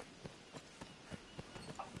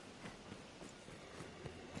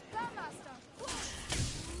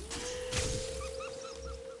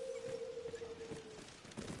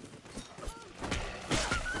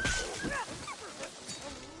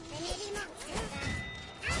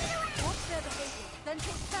 Watch their behavior, then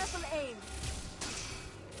take careful aim.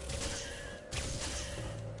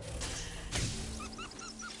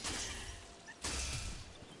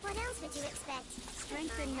 What else would you expect?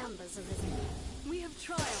 Strength in numbers arisen. We have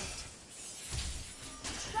triumphed.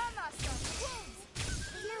 Grandmaster! Wolves!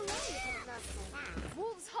 There's no way you could have lost so fast.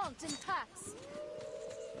 Wolves hunt in packs.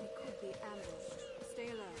 We could be ambushed. Stay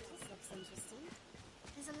alert. This looks interesting.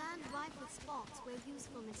 There's a land ripe with spots where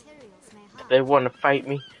useful materials may If hide. they want to fight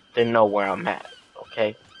me, they know where I'm at,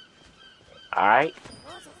 okay? Alright?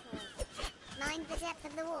 Waterfall. Mind the depth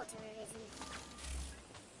of the water arisen.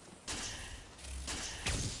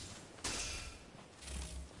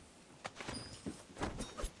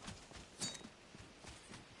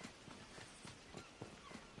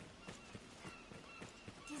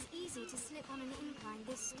 It is easy to slip on an incline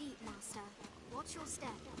this steep, Master. Watch your step.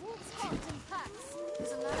 Wolves hunt in packs.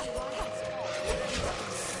 There's a land ripe with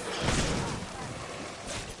spots.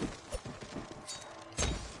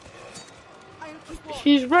 I'll keep watch.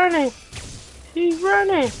 She's running! She's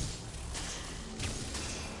running!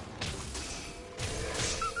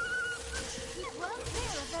 Keep well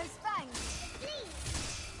clear of those fangs. Please!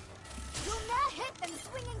 You'll ne'er hit them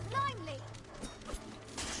swinging blindly.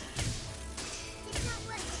 Did not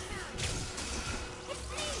work the time.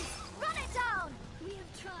 Please! Run it down! We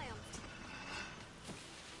have triumphed.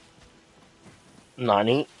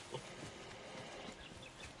 Nani?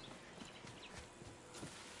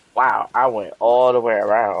 Wow, I went all the way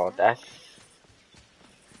around. That's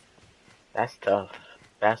tough.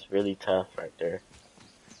 That's really tough right there.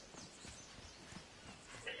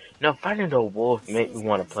 No, fighting the wolf made me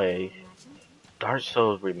want to play Dark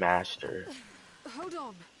Souls Remastered. Hold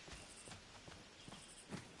on.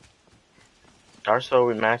 Dark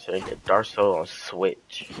Souls Remastered and get Dark Souls on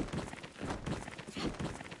Switch.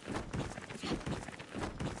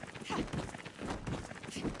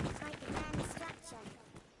 Quite the grand structure.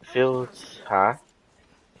 Fields, huh?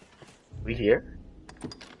 We here?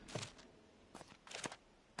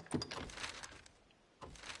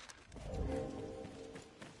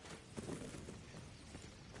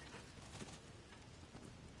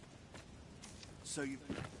 So you...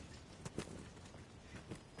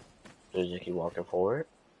 Just keep walking forward.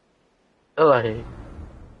 Like,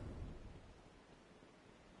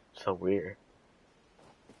 so weird.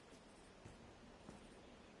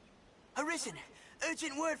 Arisen!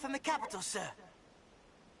 Urgent word from the capital, sir.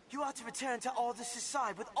 You are to return to Aldous'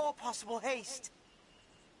 side with all possible haste.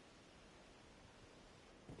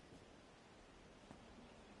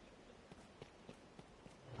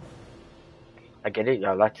 I get it,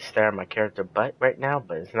 y'all like to stare at my character butt right now,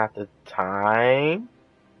 but it's not the time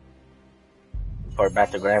for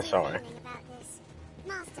back to Grand Soren.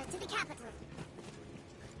 Master, to the capital.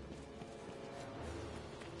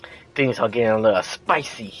 Things are getting a little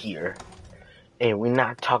spicy here. And we're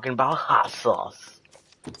not talking about hot sauce.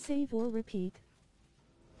 Save or repeat.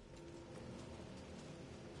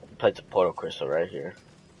 Place a portal crystal right here.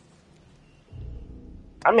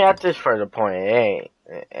 I mean, at this further point, it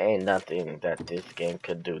ain't nothing that this game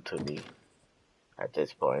could do to me at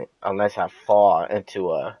this point, unless I fall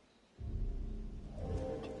into a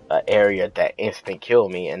area that instant kill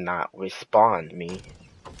me and not respawn me.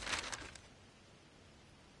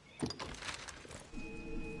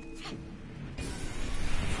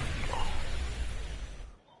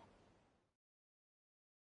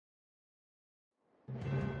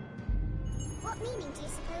 What meaning do you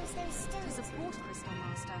suppose those stones It is a port crystal,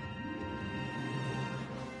 Master.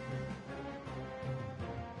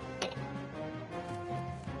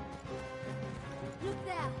 Look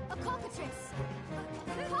there, a cockatrice.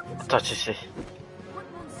 I thought you said. What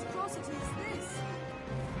monstrosity is this?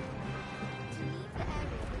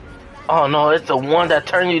 Oh no, it's the one that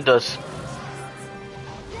turned you to.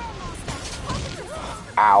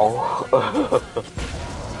 Ow.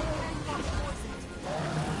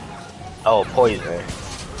 Oh, poison.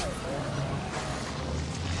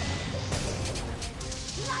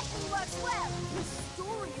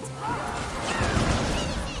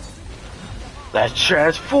 Let's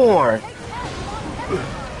transform.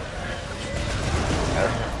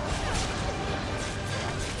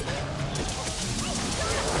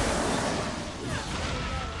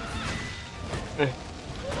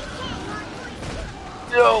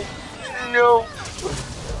 No, no.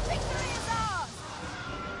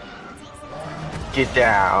 Get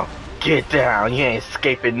down. Get down. You ain't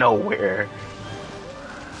escaping nowhere.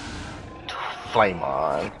 Flame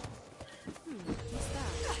on. What's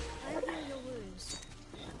that? I'll heal your wounds.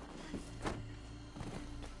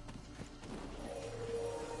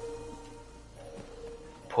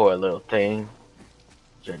 Poor little thing.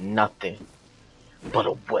 You're nothing but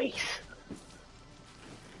a waste.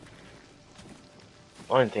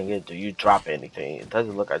 Only thing is, do you drop anything? It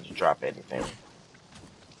doesn't look like you drop anything.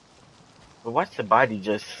 But watch the body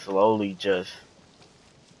just slowly just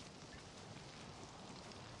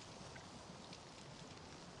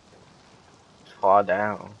fall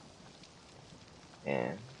down.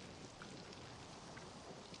 And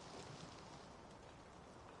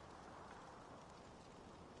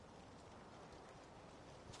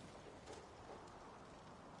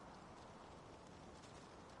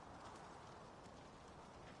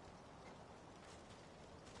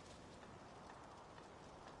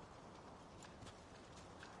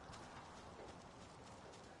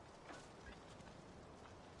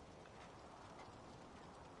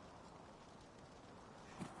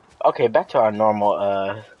okay, back to our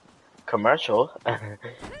normal commercial.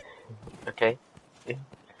 Okay.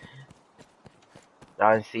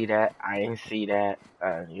 I didn't see that. I didn't see that.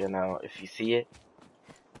 You know, if you see it,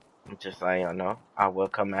 I'm just letting you know. I will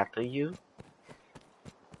come after you.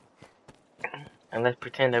 And let's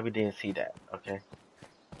pretend that we didn't see that, okay?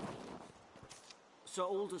 Sir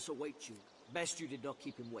Aldous awaits you. Best you did not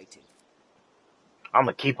keep him waiting. I'm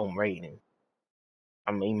gonna keep them waiting.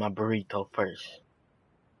 I'm gonna eat my burrito first.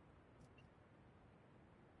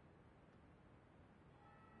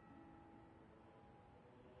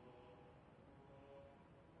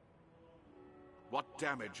 What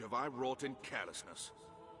damage have I wrought in carelessness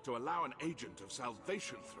to allow an agent of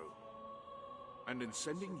salvation through? And in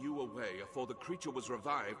sending you away afore the creature was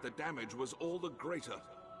revived, the damage was all the greater.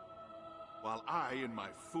 While I, in my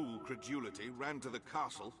fool credulity, ran to the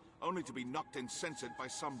castle, only to be knocked insensate by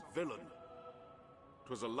some villain.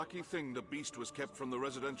 'Twas a lucky thing the beast was kept from the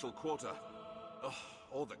residential quarter. Ugh,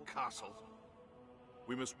 or the castle.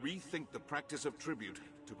 We must rethink the practice of tribute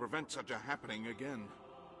to prevent such a happening again.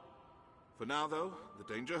 For now, though,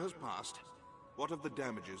 the danger has passed. What of the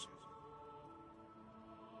damages?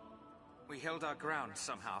 We held our ground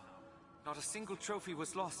somehow. Not a single trophy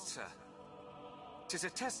was lost, sir. 'Tis a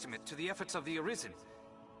testament to the efforts of the Arisen.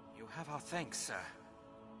 You have our thanks, sir.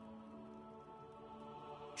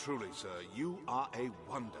 Truly, sir, you are a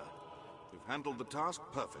wonder. You've handled the task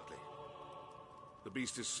perfectly. The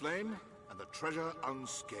beast is slain, and the treasure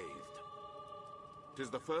unscathed. 'Tis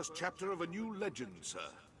the first chapter of a new legend, sir.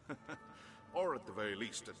 Or at the very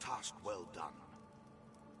least, a task well done.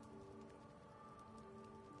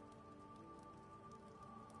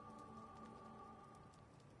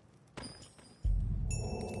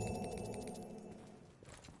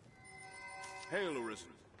 Hail,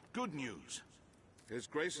 Arisen. Good news. His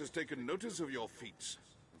Grace has taken notice of your feats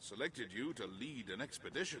and selected you to lead an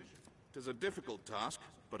expedition. It is a difficult task,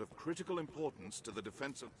 but of critical importance to the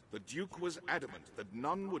defense of... The Duke was adamant that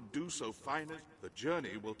none would do so fine as... The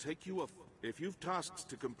journey will take you if you've tasks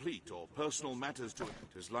to complete or personal matters to...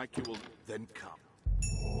 It is like you will then come.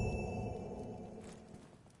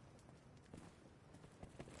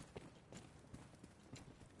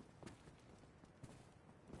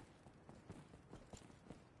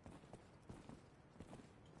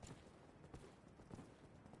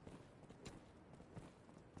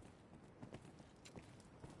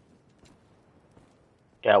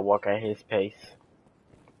 Gotta walk at his pace.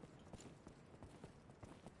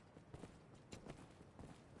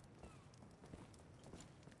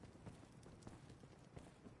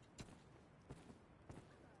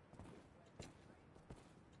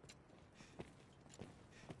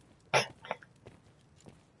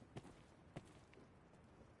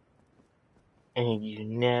 And you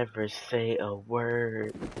never say a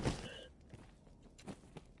word.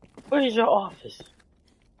 Where's your office?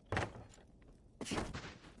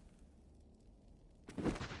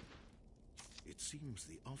 It seems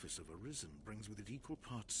the office of Arisen brings with it equal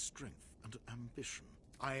parts strength and ambition.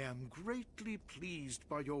 I am greatly pleased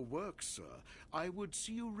by your work, sir. I would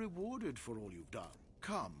see you rewarded for all you've done.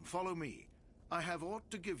 Come, follow me. I have aught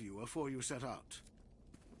to give you afore you set out.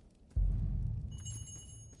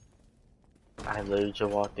 I literally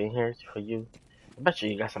just walked in here for you. I bet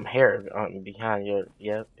you got some hair on behind your...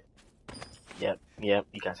 Yep. You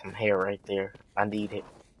got some hair right there. I need it.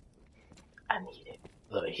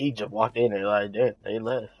 Look, he just walked in there like that. They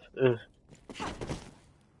left. Ugh.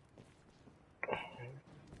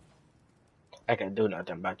 I can't do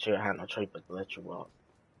nothing about you. I have no choice but to let you walk.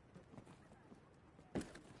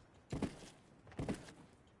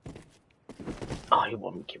 Oh, he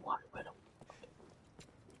want me to keep walking with him.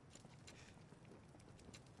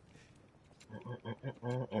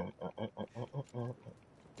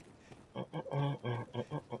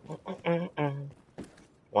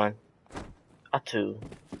 One. A two.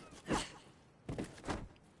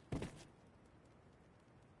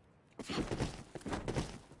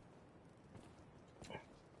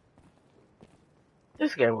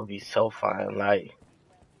 This game would be so fun. Like,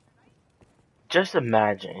 just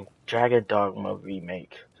imagine Dragon Dogma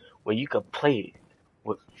remake where you could play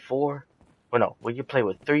with where you play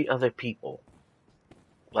with 3 other people.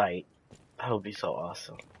 Like, that would be so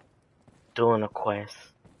awesome. Doing a quest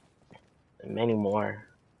and many more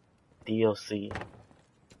DLC.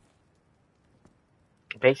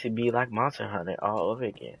 Basically be like Monster Hunter all over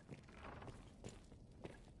again.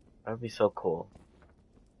 That would be so cool.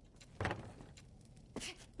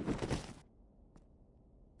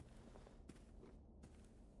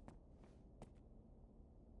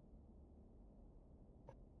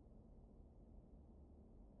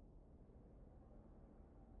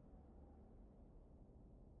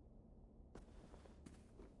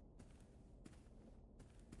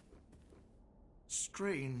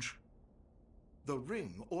 Strange. The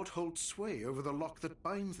ring ought hold sway over the lock that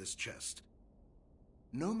binds this chest.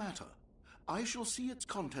 No matter. I shall see its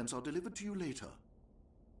contents are delivered to you later.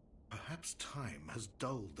 Perhaps time has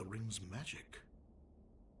dulled the ring's magic.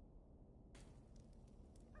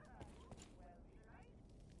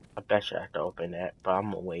 I bet you I have to open that, but I'm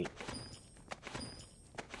gonna wait.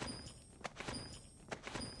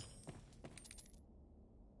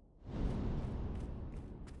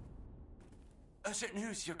 Urgent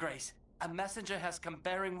news, Your Grace. A messenger has come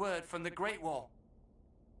bearing word from the Great Wall.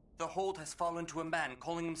 The hold has fallen to a man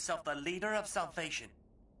calling himself the leader of salvation.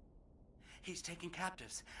 He's taking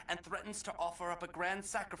captives and threatens to offer up a grand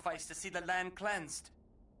sacrifice to see the land cleansed.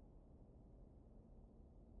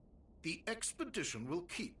 The expedition will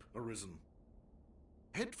keep, Arisen.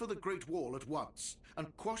 Head for the Great Wall at once,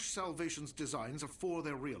 and quash Salvation's designs afore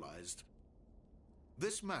they're realized.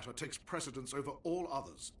 This matter takes precedence over all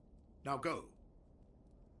others. Now go.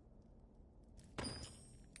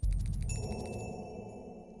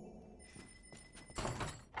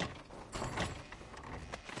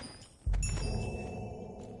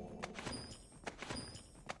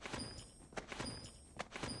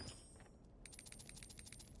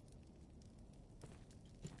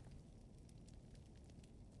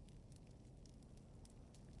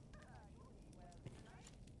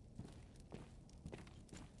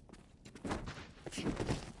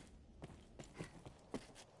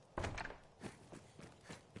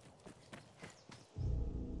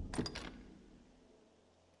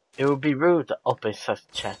 It would be rude to open such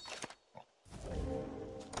a chest.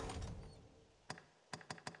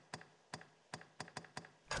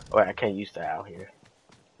 Alright, I can't use that out here.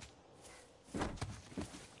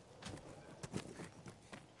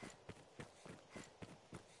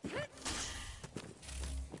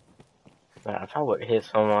 If I would hit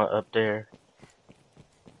someone up there,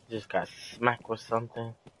 just got smacked with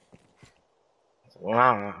something.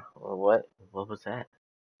 Wow, what was that?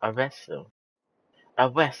 Arrest them.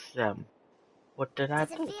 Arrest them. What did I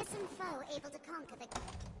Is a do? fearsome foe able to conquer the...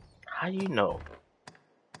 How you know?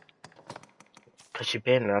 Cause you've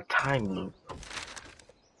been in a time loop.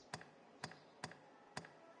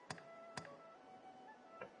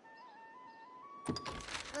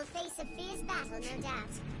 We'll face a fierce battle, no doubt.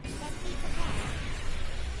 Let's be prepared.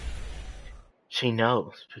 She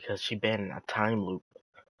knows because she been in a time loop.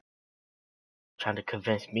 Trying to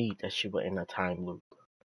convince me that she was in a time loop.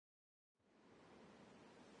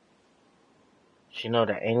 She know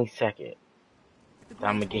that any second that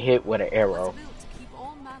I'm gonna get hit with an arrow. built to keep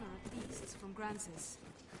all manner of beasts from Grancis.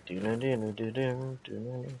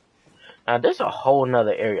 Now there's a whole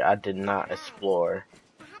nother area I did not explore.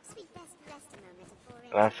 Perhaps we'd best rest a moment before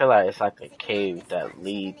And I feel like it's like a cave that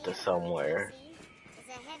leads to somewhere. It's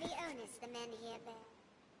a heavy onus the men here bear.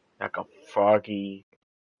 Like a froggy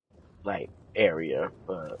like area,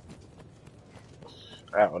 but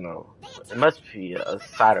I don't know. It must be a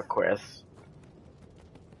side quest.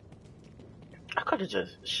 I could have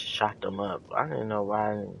just shot them up. I didn't know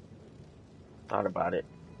why I didn't thought about it.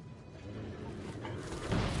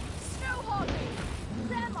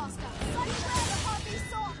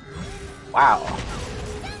 Wow.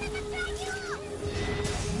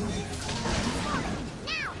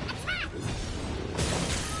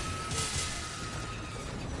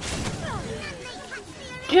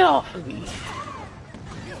 Get off of me.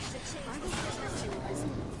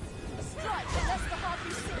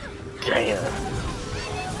 Damn.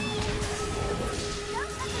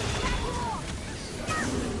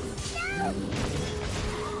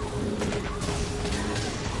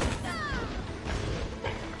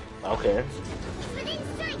 Okay.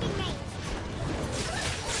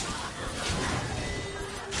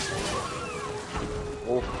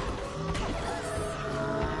 Oof.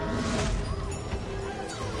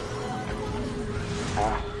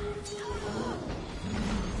 Ah.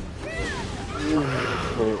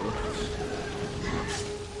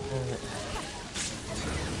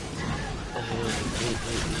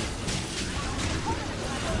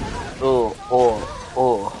 Oh, oh,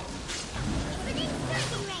 oh.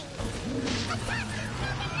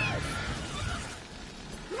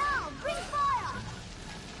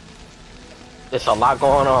 There's a lot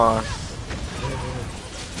going on.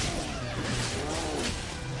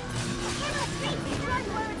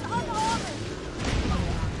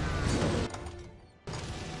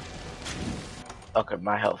 Okay,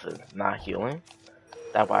 my health is not healing.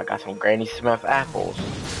 That's why I got some Granny Smith apples.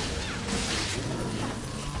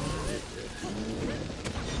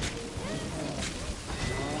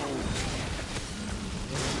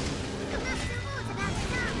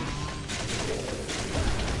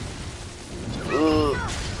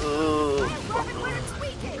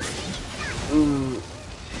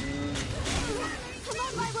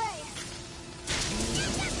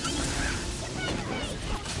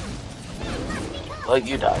 Oh,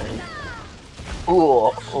 you died.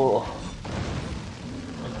 Ooh, ooh.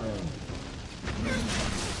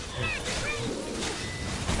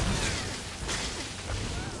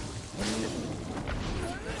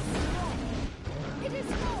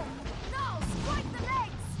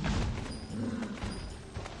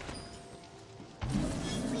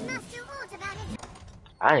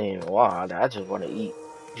 I ain't even want. I just want to eat.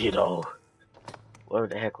 You know. What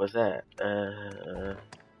the heck was that?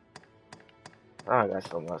 I got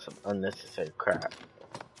some unnecessary crap.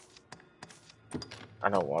 I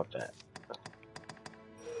don't want that.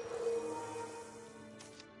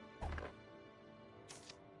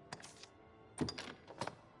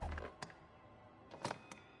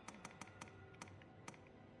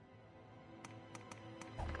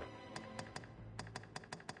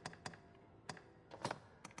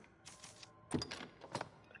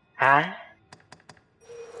 Huh?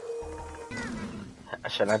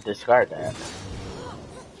 Should I discard that?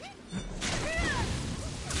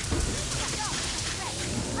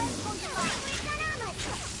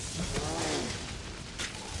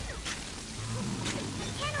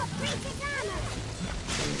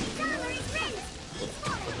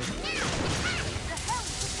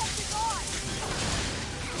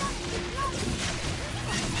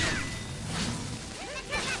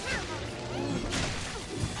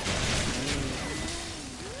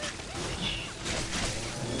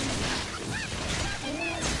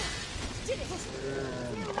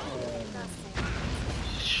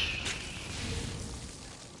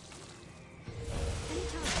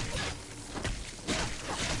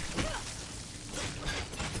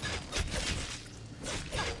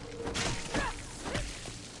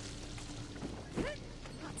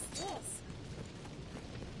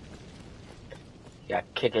 Got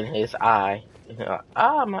kicking his eye.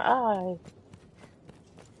 Ah, my eye.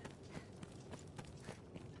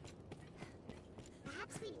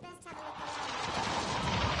 Perhaps we'd best have a look around.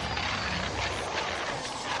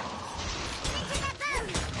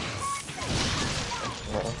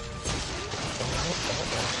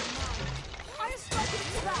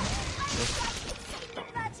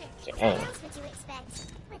 Dang. That's what you expect.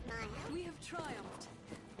 With my help. We have triumphed.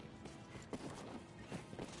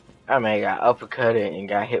 I mean, got uppercutted and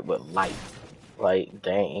got hit with light. Like,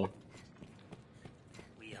 dang.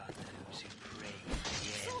 We are those who pray.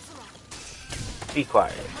 Be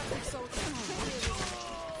quiet.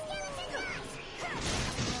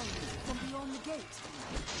 From beyond the gate.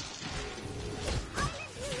 I'll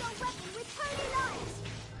imbue your weapon with holy light.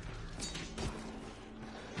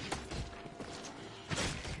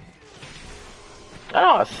 I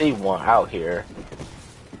don't see one out here.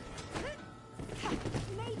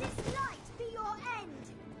 May this light be your end.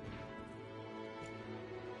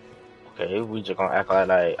 Okay, we just gonna act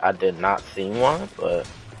like I did not see one, but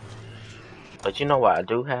you know what I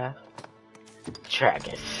do have?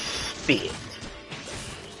 Dragon spit.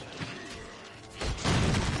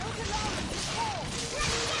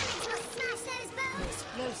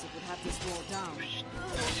 Joseph would have this wall down.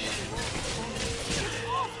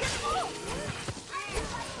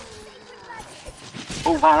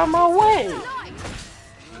 Move out of my way!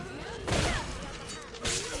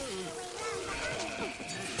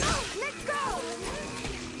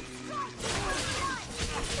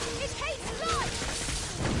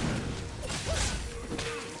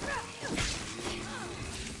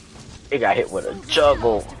 It got hit with a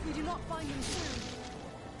juggle.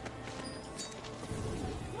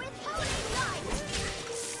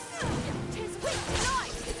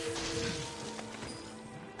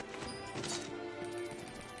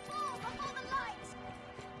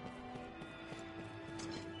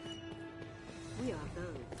 We are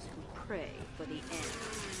those who pray for the end.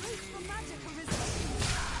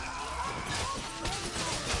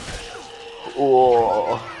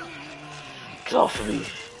 Oh, get off of me.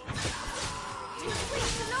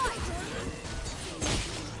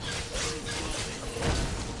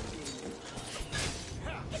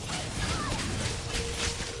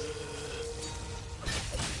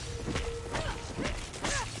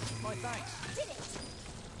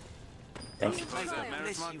 Thank you.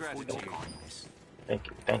 Thank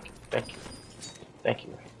you, thank you, thank you. Thank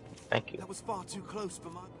you. Thank you. That was far too close for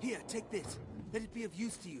my... Here, take this. Let it be of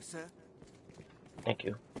use to you, sir. Thank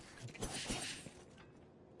you.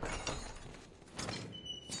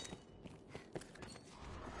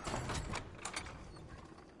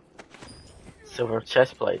 Silver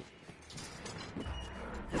chest plate.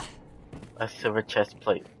 A silver chest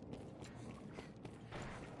plate.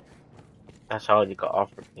 That's all you can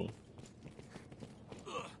offer me.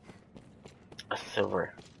 A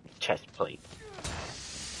silver chest plate.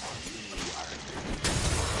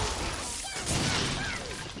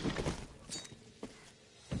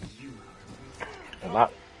 A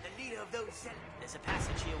lot. The leader of those there's a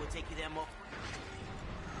passage here will take you there more.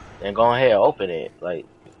 Then go ahead, open it. Like.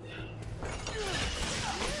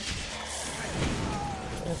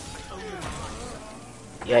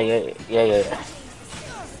 Yeah.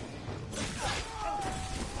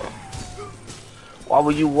 Why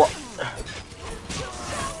would you walk?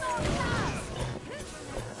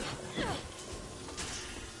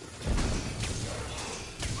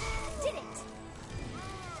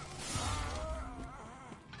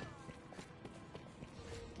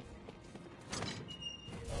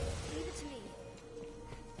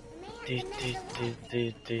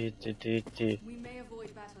 We may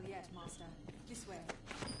avoid battle yet, Master. This way.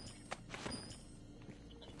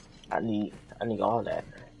 I need all that.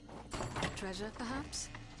 Treasure, perhaps?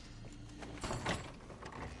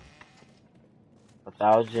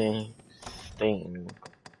 1,000 sting.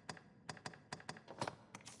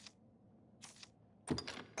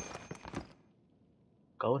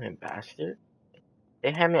 Golden bastard?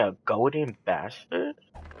 They had me a golden bastard?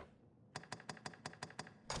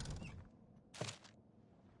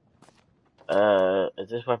 Is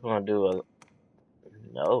this weapon gonna do a...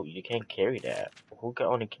 No, you can't carry that. Who can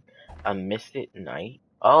only... A Mystic Knight?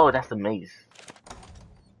 Oh, that's the mace.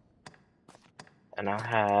 And I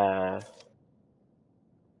have...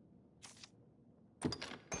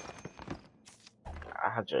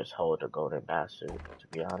 I just hold a golden bastard, to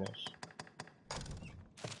be honest.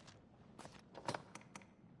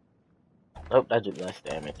 Nope, that do less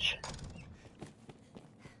damage.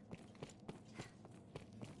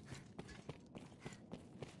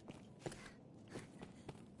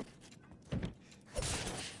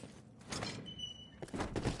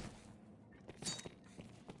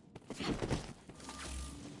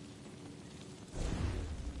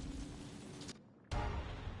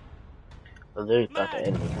 literally thought the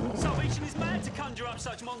enemy. Salvation is mad to conjure up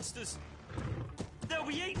such monsters. They'll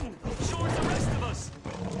be eaten, sure as the rest of us.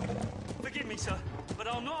 Forgive me, sir, but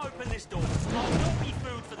I'll not open this door. I'll not be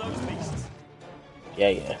food for those beasts.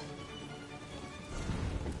 Yeah.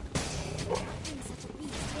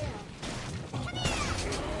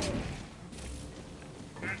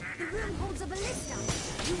 The room holds a ballista.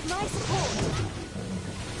 Use my support.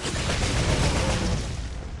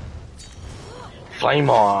 Flame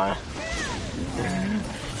on.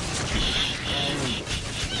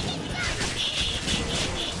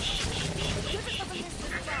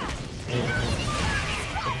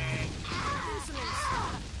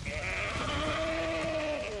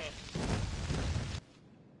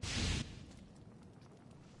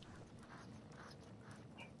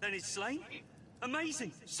 Then it's slain?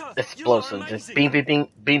 Amazing, sir. Explosive. Just bing, bing, bing,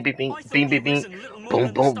 bing, bing, bing, bing, bing, bing.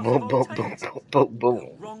 Boom, boom, boom, boom, boom, boom, boom, boom.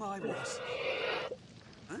 Wrong I was.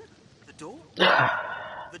 Huh? The door?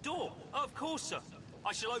 The door? Oh, of course, sir.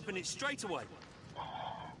 I shall open it straight away.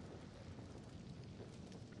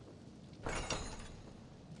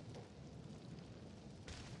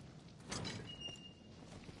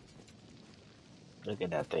 Look at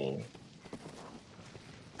that thing.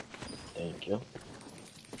 Thank you.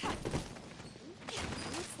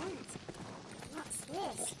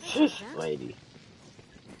 This lady.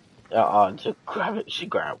 Just grab it. She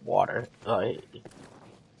grabbed water. Like,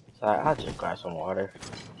 so I'll just grab some water.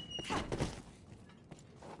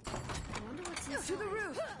 To the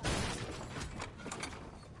roof.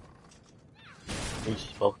 He's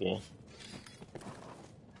spoken.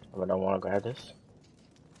 I don't want to grab this.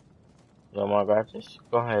 You don't want to grab this?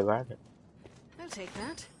 Go ahead and grab it. I'll take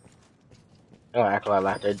that. Don't act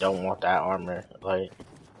like they don't want that armor. Like,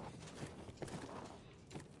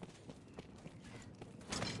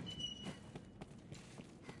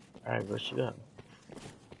 alright, where she go?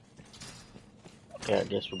 Okay, I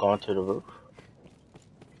guess we're going to the roof.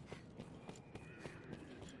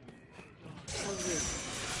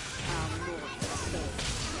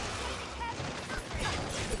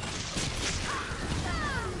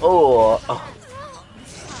 Oh.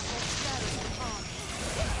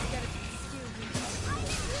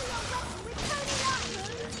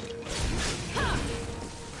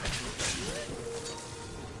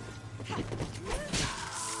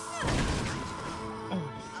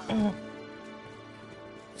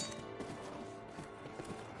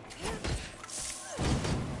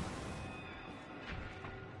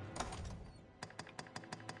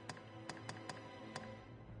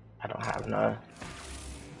 I don't have none.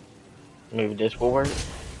 Maybe this will work.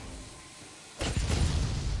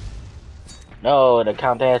 No, the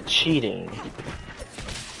count that cheating.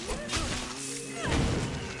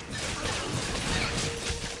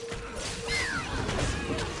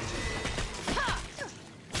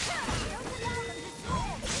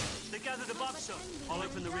 They gathered above, sir. I'll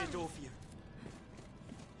open the rear door for you.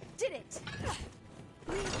 Did it.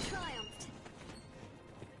 We triumphed.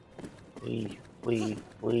 We.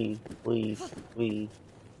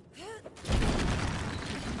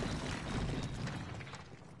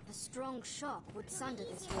 A strong shock would sunder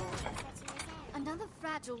this wall. Another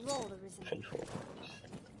fragile wall arisen. Faithful.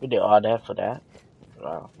 We did all that for that.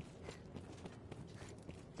 Wow.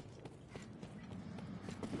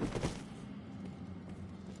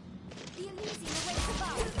 The Elysian awaits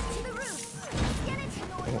above. To the roof. Get it,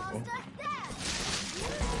 Lord Master.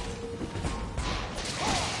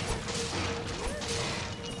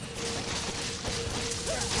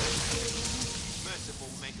 Merciful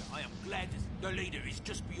Maker, I am glad the leader is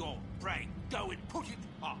just beyond. Pray, go and put it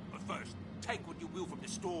up. But first, take what you will from the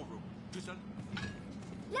storeroom. Just a...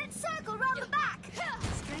 Let's circle round the back.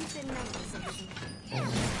 Strength in numbers,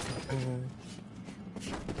 Elysian.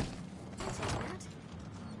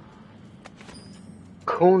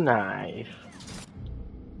 Cool knife.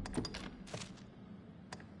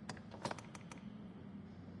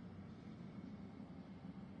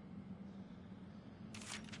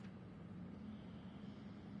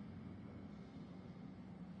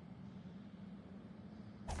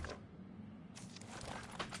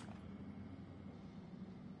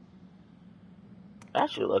 That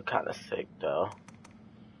should look kind of sick, though.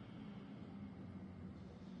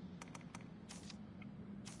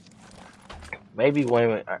 Maybe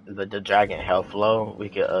when the dragon health low, we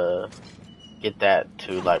could get that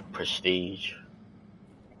to like prestige.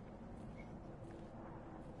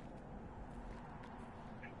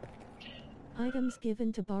 Items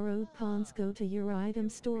given to borrowed pawns go to your item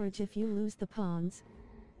storage if you lose the pawns.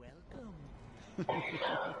 Welcome.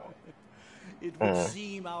 It would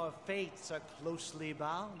seem our fates are closely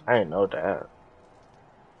bound. I didn't know that.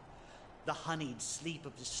 The honeyed sleep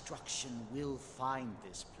of destruction will find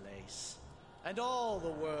this place, and all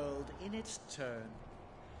the world in its turn.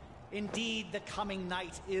 Indeed, the coming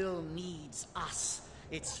night ill needs us,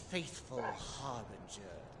 its faithful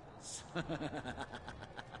harbingers.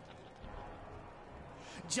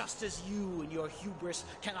 Just as you and your hubris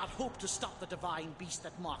cannot hope to stop the divine beast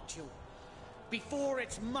that mocked you. Before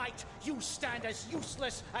its might, you stand as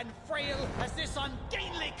useless and frail as this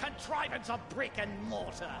ungainly contrivance of brick and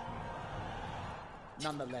mortar.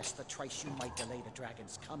 Nonetheless, the trice you might delay the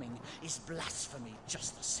dragon's coming is blasphemy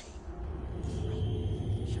just the same.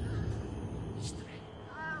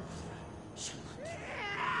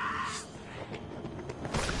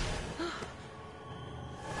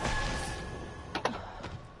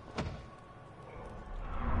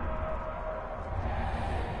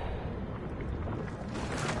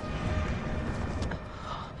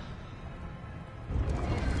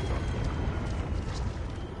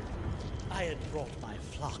 I had brought my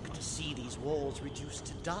flock to see these walls reduced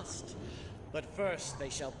to dust. But first they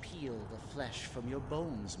shall peel the flesh from your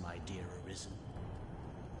bones, my dear Arisen.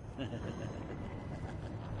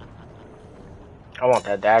 I want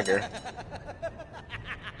that dagger.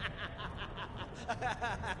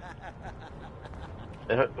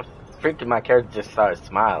 Freaking my character just started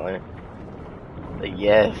smiling. Like,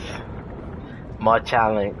 yes. More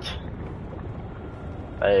challenge.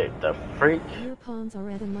 Like, the freak. Your pawns are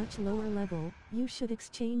at a much lower level. You should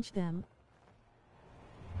exchange them.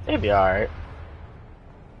 They'd be alright.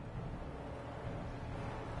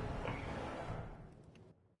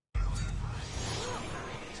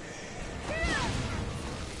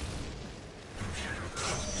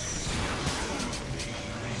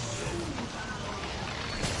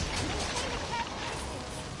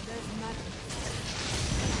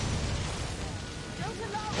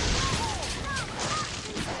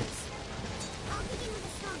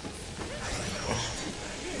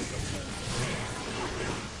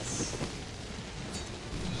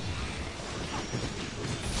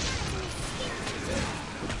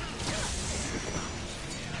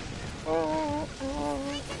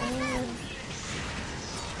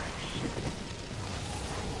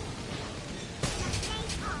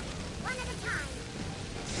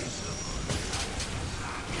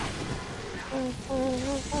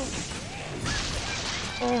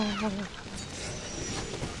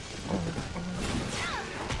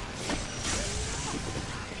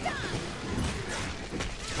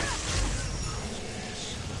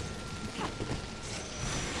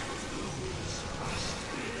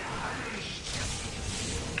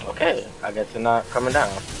 Okay, I guess they're not coming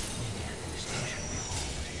down.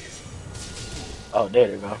 Oh, there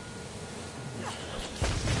they go.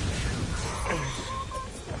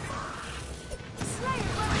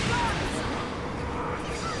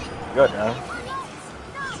 You're down.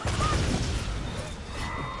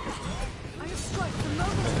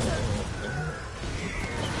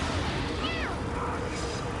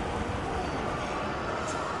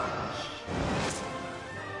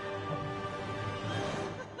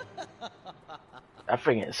 That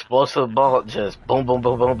freaking explosive bolt just boom, boom,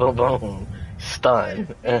 boom, boom, boom, boom. Stun.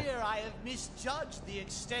 I fear I have misjudged the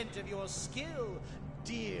extent of your skill,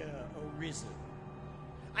 dear Arisen.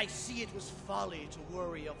 I see it was folly to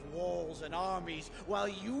worry of walls and armies while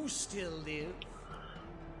you still live.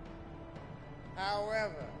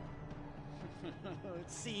 However, it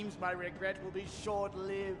seems my regret will be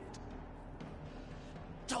short-lived.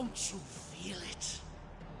 Don't you feel it?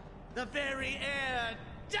 The very air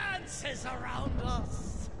dances around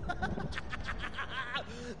us.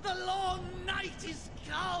 The long night is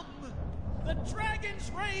come. The dragon's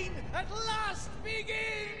reign at last begins.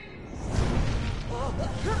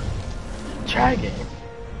 Dragon.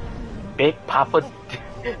 Big Papa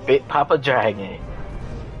Dragon.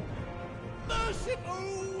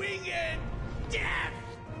 Merciful winged death.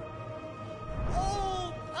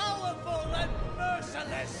 All powerful and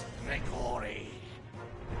merciless Grigori.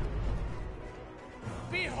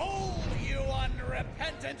 Behold, you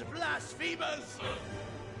unrepentant blasphemers!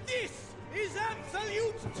 This is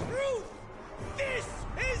absolute truth! This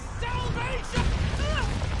is salvation!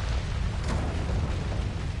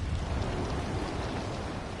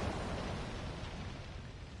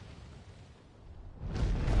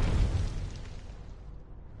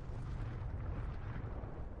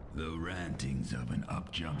 The rantings of an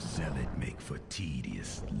up-jump zealot make for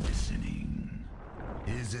tedious listening.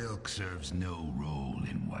 His ilk serves no role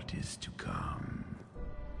in what is to come.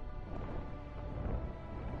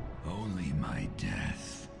 Only my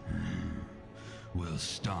death will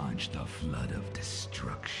staunch the flood of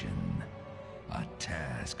destruction, a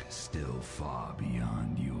task still far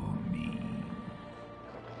beyond your means.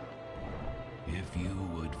 If you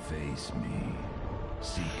would face me,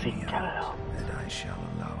 seek me out, and I shall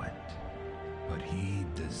allow it. But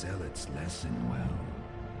heed the zealot's lesson well.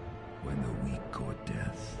 When the weak court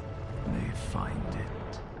death, they find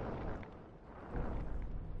it.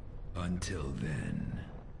 Until then,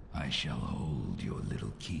 I shall hold your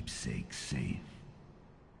little keepsake safe.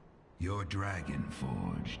 Your dragon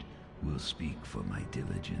forged will speak for my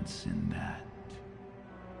diligence in that.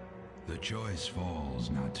 The choice falls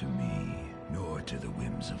not to me, nor to the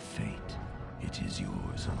whims of fate. It is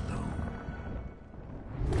yours alone.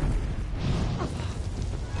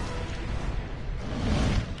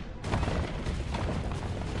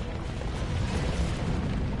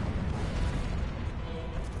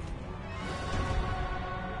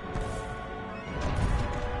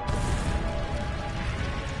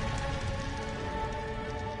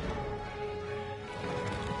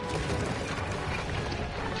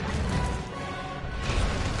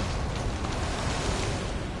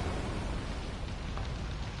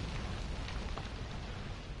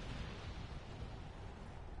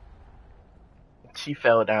 She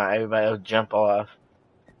fell down, everybody else jump off.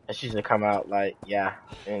 And she's gonna come out like, yeah,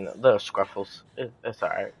 in little scruffles. It's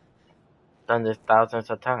alright. Done this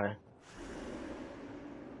thousands of times.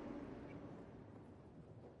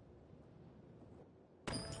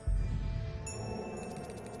 I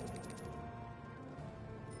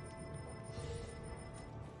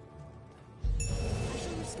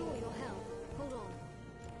shall restore your health. Hold on.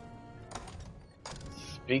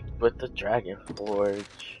 Speak with the Dragon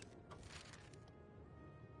Forge.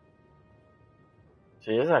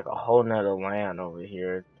 See, there's like a whole nother land over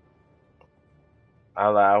here.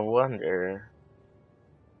 I wonder.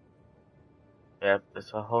 Yep,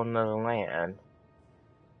 it's a whole nother land.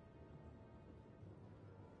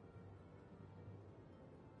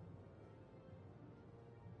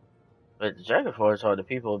 But the Dragon Forge are the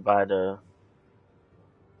people by the...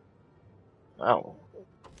 Oh,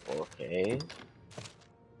 okay.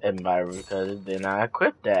 And by because then I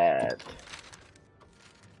equipped that.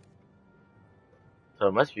 So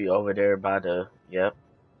it must be over there by the... Yep.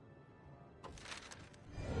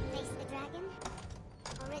 Face the dragon,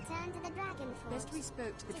 or return to the dragon forge. Best we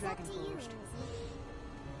spoke to the dragon forge.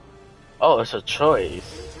 Oh, it's a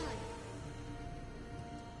choice.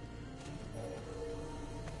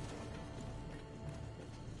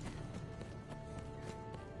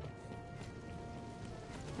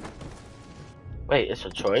 Wait, it's a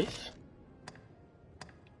choice?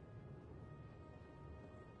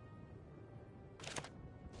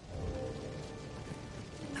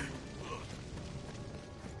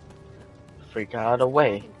 Freak out of the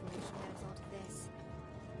way.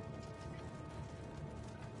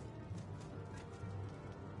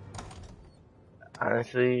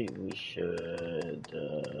 Honestly, we should,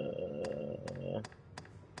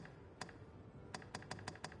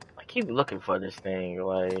 I keep looking for this thing,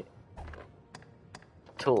 like,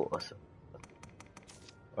 tools.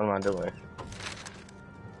 What am I doing?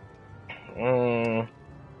 I'm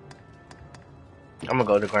gonna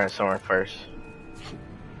go to Grand Soren first.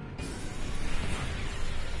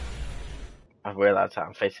 I realized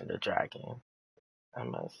I'm facing the dragon. I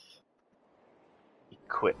must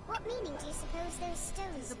equip. What meaning do you suppose those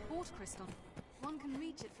stones? There's a port crystal. One can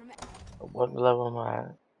reach it from it. What level am I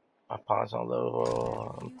at? My pawn's on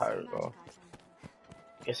level. I'm probably gonna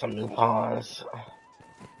get some new pawns.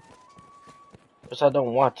 Which I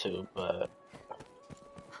don't want to, but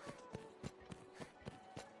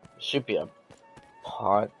it should be a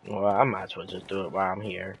pawn. Well, I might as well just do it while I'm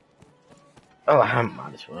here. Oh, I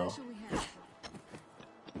might as well.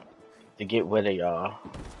 To get rid of y'all,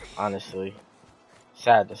 honestly.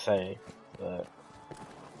 Sad to say, but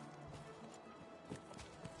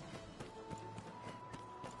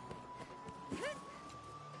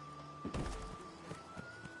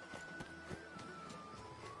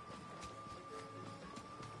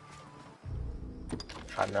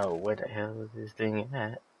if I know where the hell is this thing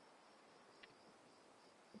at,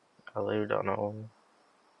 I really don't know.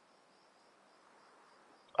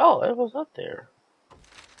 Oh, it was up there.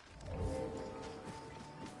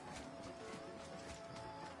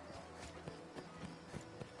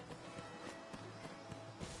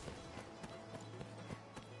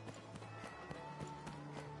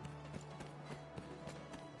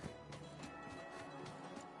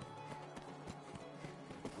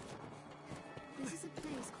 This is a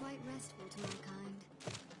place quite restful to mankind.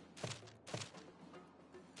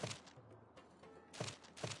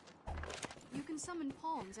 You can summon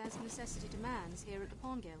pawns as necessity demands here at the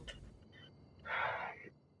Pawn Guild.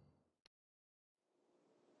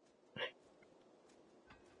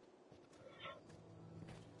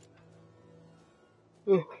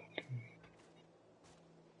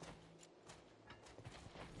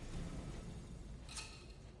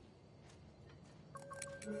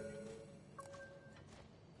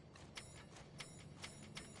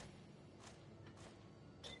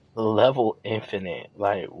 Level infinite.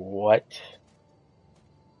 Like, what?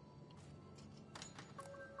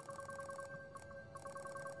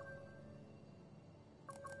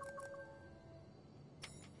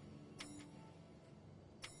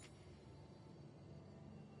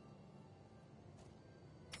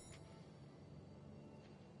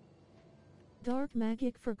 Dark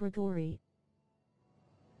Magic for Gregory.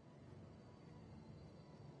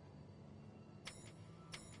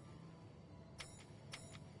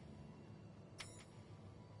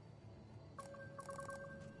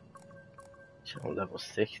 She's on level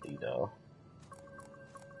 60 though.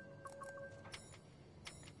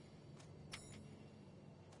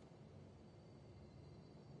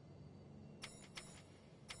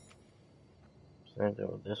 Same thing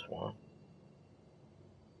with this one.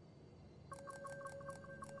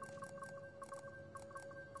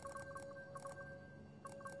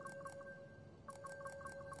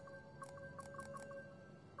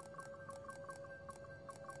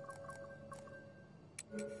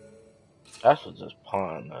 That's what just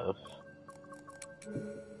pawn of.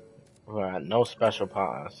 Right, no special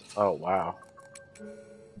pawns. Oh wow.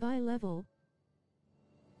 By level.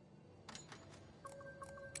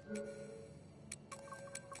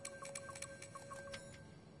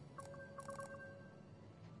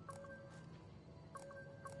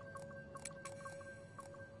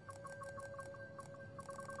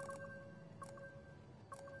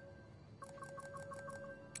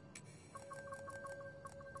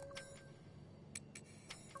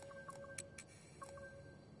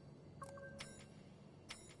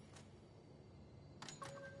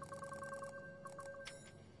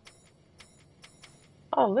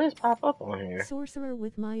 Oh, Liz pop up on here. Sorcerer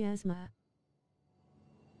with miasma.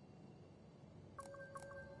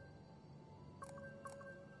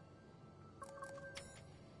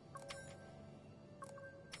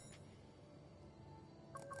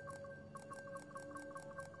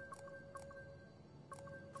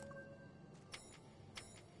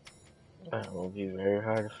 That will be very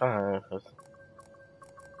hard to find. Cause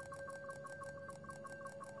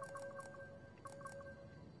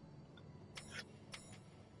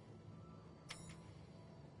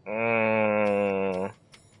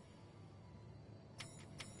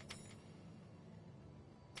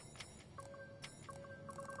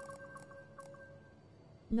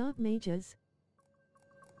Not mages.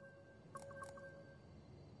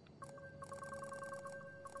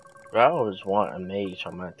 I always want a mage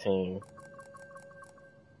on my team.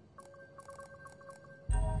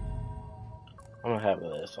 I'm gonna have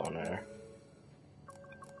this on there.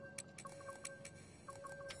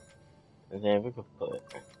 And then we could put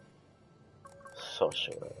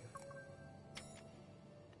sorcerer.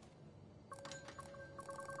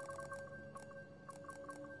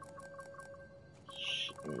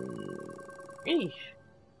 Eesh.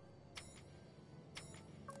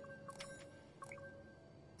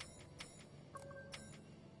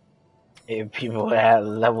 If people had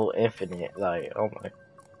level infinite, like, oh my.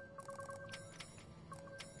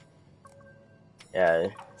 Yeah.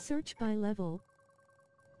 Search by level.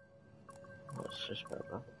 Let's search by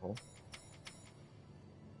level.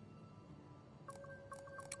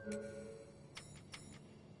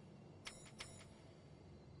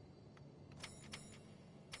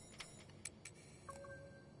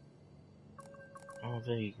 Oh,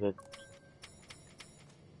 very good.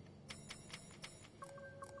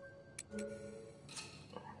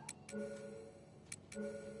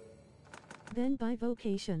 Then by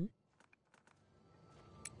vocation.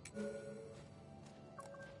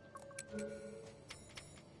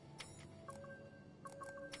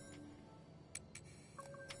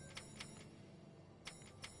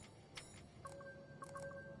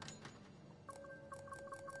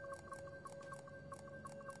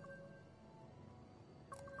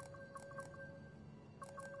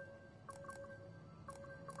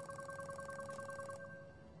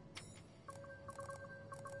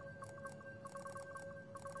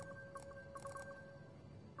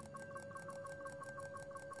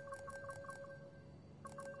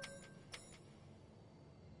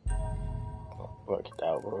 Work it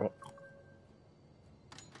out, bro.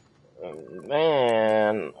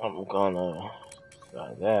 Man, I'm gonna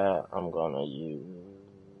try that. I'm gonna use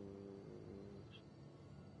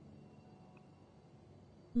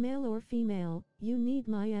Male or female, you need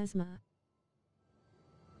miasma.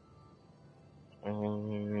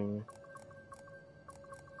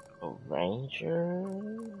 a ranger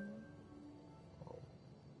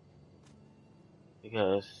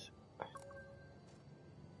because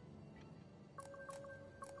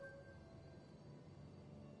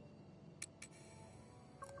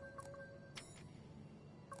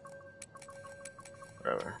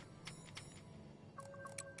whatever.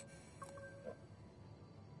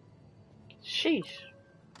 Sheesh.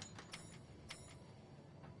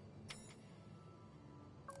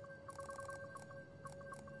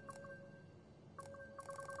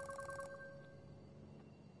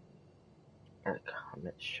 A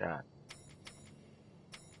comet shot.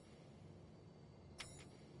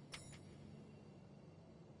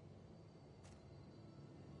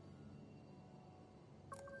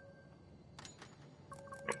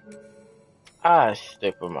 I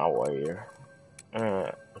stick with my warrior.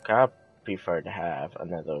 Look, I prefer to have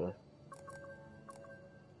another.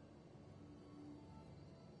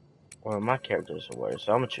 Well, my character's a warrior,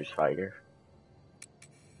 so I'm gonna choose fighter.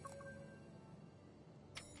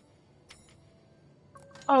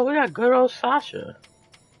 Oh, we got good old Sasha.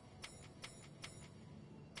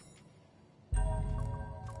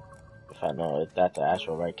 If I know if that's the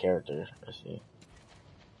actual right character. Let's see.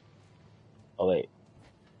 Oh wait.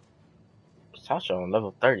 Sasha on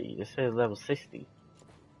level 30. This says level 60.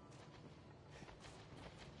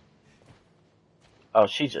 Oh,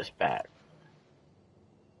 she's just back.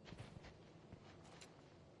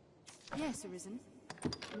 Yes, Arisen.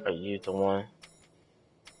 Are you the one?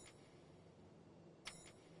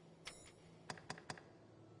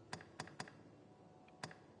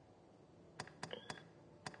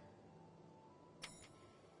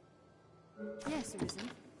 Yes, Arisen.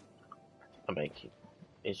 I make it.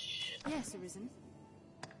 It's. Yes, Arisen.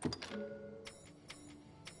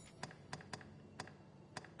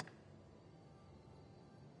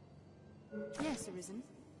 Yes, Arisen.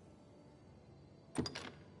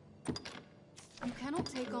 You cannot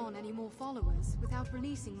take on any more followers without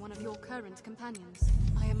releasing one of your current companions.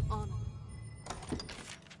 I am honored.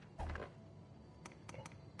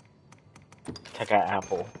 Take an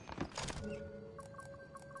apple.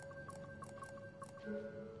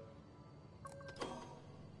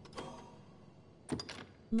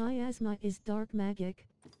 Miasma is dark magic.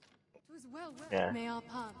 Yeah. May our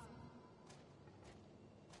path.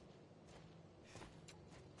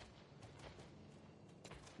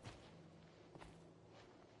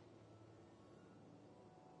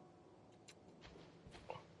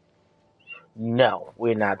 No,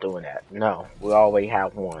 we're not doing that. No, we already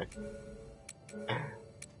have one.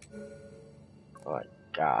 Oh my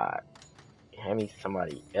god. Hand me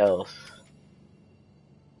somebody else.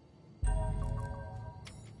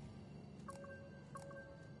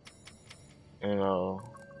 You know.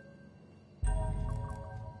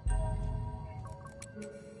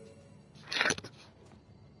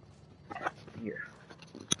 Here.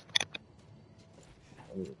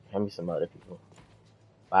 Hand me some other people.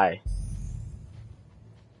 Bye.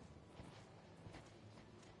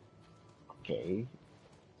 Okay.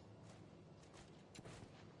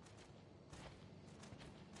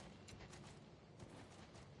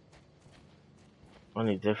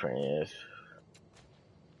 Only different is.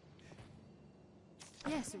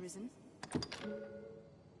 Yes, Arisen.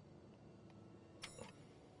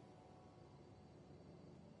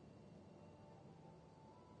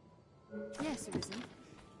 Yes, Arisen.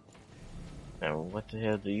 And what the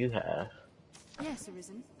hell do you have? Yes,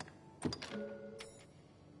 Arisen.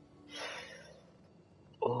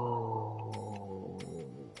 Oh.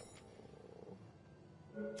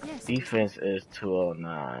 Yes, Defense is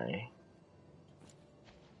 209.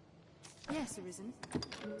 Yes, Arisen.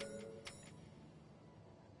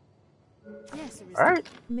 Yes, Arisen. Alright.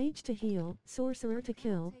 Mage to heal, sorcerer to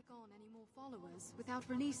kill. Take on any more followers without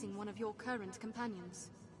releasing one of your current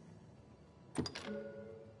companions.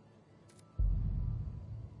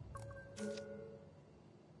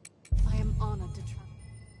 I am honored to try.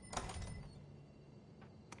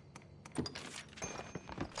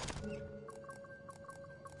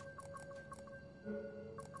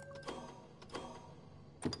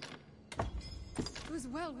 It was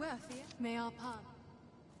well worth it. May our path.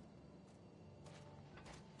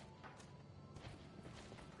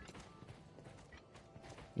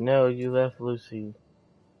 No, you left Lucy.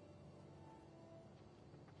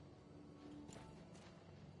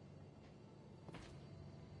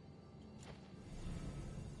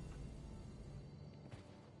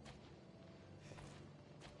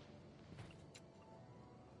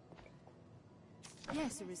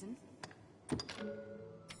 Yes, Arisen.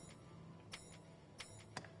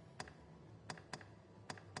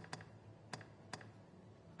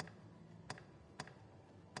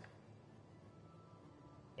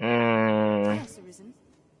 Yes, Arisen.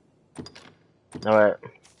 Alright.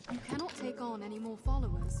 You cannot take on any more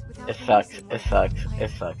followers without It sucks. releasing It one sucks. of your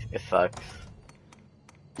It sucks. It sucks.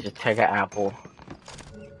 Just take an apple.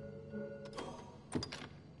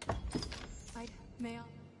 May I?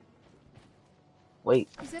 Wait.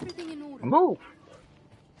 Is everything in order? Move.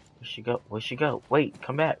 Where'd she go? Where'd she go? Wait,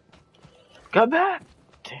 come back. Come back!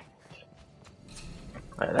 Damn it.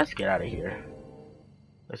 Alright, let's get out of here.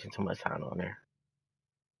 Wasting too much time on there.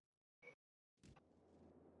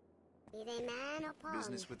 Be they man or pawn,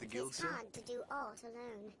 Business with the guild, sir? it's hard to do aught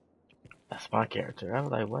alone. That's my character. I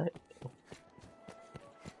was like, what?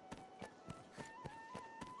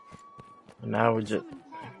 And now we're just... Summon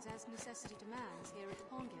pawns as necessity demands here at the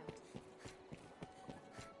Pawn Guild.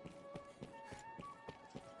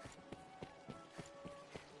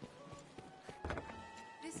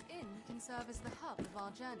 This inn can serve as the hub of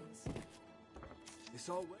our journeys. It's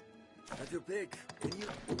all well. Have your pick. And you,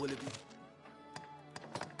 or will it be?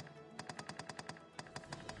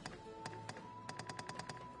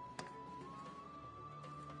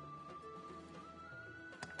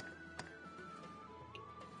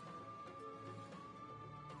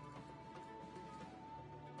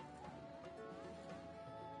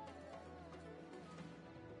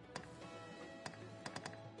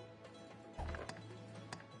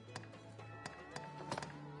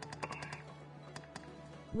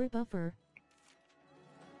 Rebuffer.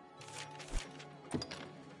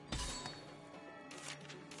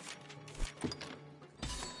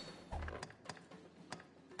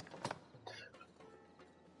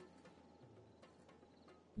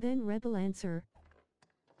 Then Rebel answer.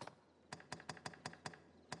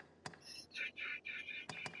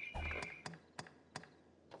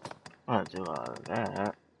 I'll do all of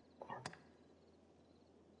that.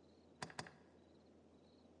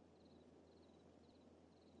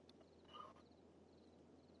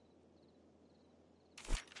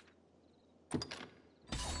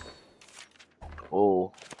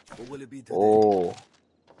 Oh. What will it be today? Oh.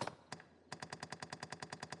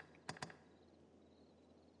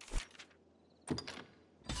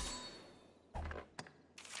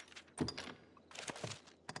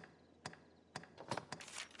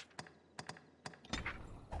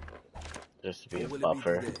 Just to be a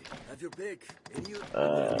buffer. Have your pick. And you,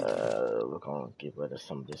 We're gonna get rid of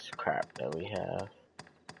some of this crap that we have.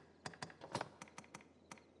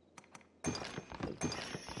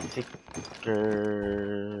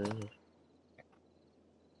 Seeker.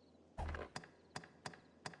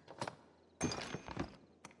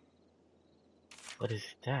 What is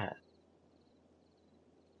that?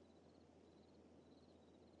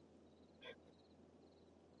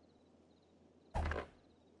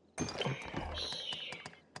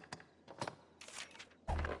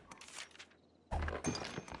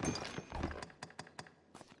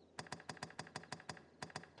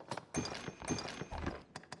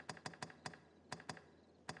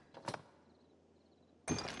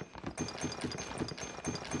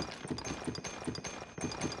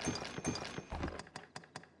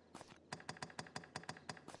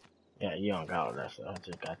 Yeah, you don't got all that stuff. I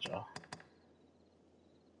just got y'all.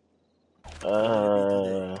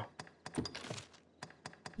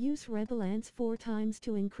 Use Rebel Ants 4 times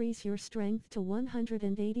to increase your strength to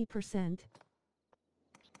 180%.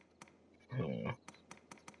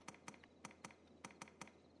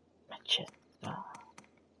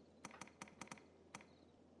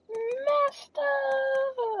 Master!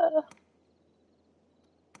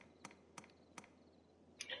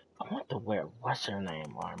 I want to wear what's her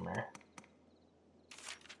name armor.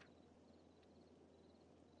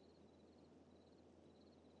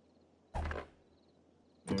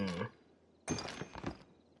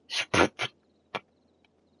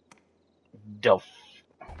 Duff.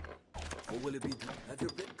 What will it be? Have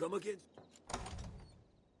your pick. Come again.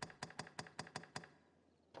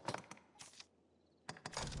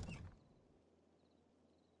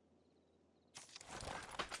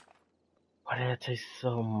 Why did it taste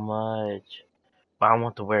so much? But I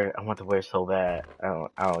want to wear it so bad. I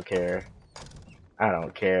don't care. I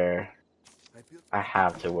don't care. I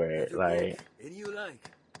have to wear it. Like, And you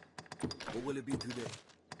like. What will it be today?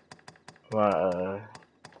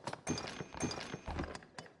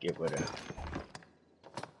 Get rid of.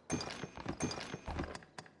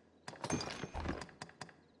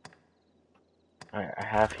 Alright, I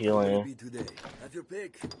have healing. Have your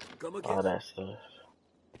pick. Come again. All that stuff.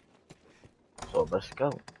 So let's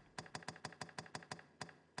go.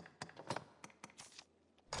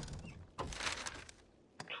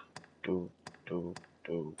 Do.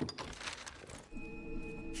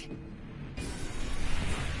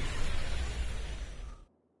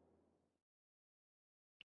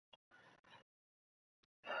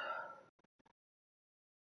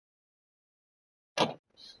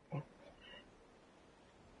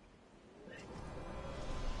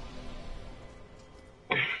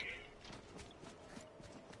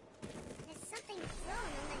 There's something thrown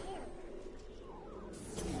on the hill.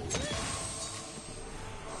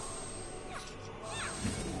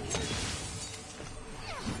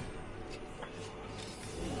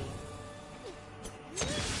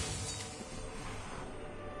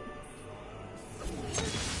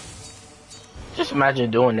 Just imagine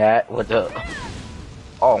doing that with the.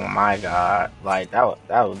 Oh my god! Like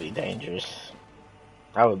that would be dangerous.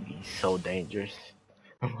 That would be so dangerous.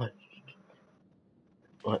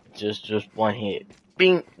 just one hit,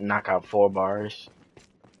 bing, knock out 4 bars.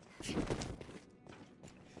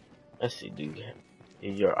 Let's see, did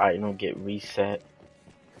your item get reset?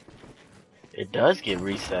 It does get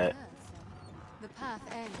reset. The path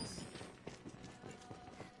ends.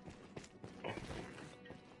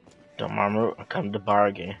 Don't murmur, come to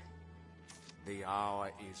bargain. The hour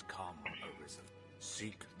is come, Arisen.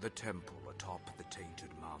 Seek the temple atop the tainted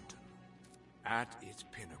mountain. At its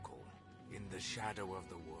pinnacle, in the shadow of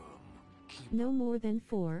the worm, keep No more than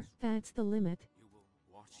 4, that's the limit.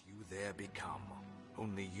 what you there become.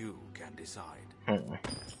 Only you can decide.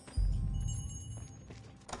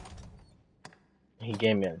 He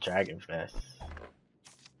gave me a dragon vest.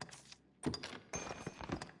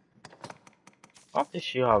 I don't think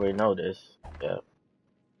she already know this. Yeah.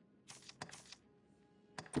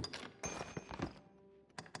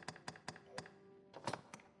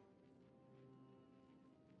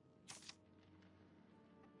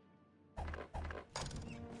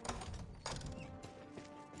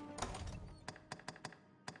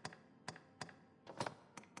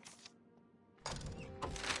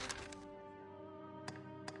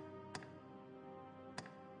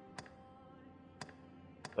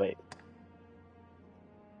 Wait.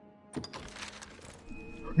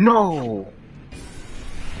 No!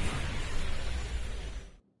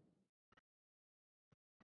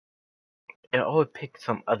 It always picked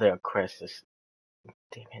some other crisis.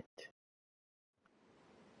 Damn it.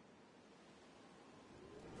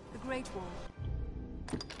 The Great Wall.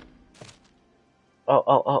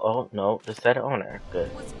 Oh, no. Just set it on there. Good.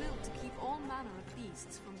 It was built to keep all manner of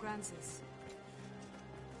beasts from Grancis.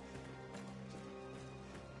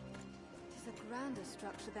 It is a grander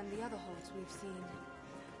structure than the other holds we've seen.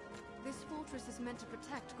 This fortress is meant to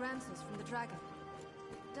protect Grancis from the dragon.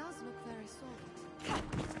 It does look very solid.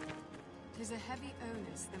 It is a heavy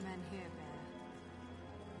onus the men here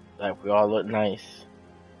bear. Like, we all look nice.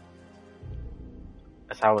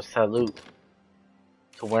 That's how I salute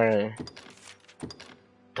to wearing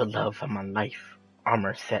the love of my life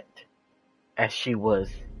armor set. As she was,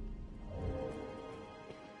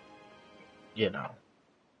 you know,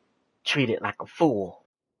 treated like a fool.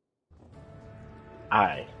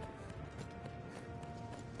 I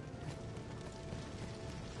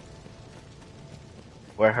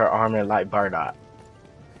wear her armor like Bardock.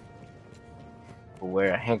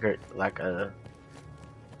 Wear a handkerchief like a,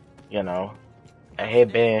 you know, a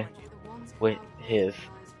headband with his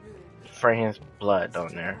friend's blood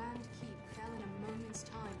on there.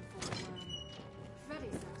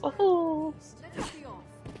 Woohoo!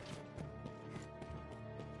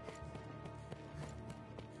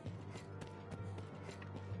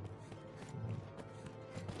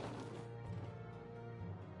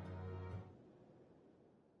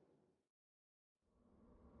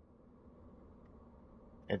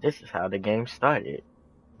 And this is how the game started.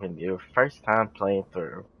 When your first time playing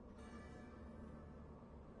through.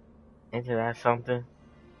 Isn't that something?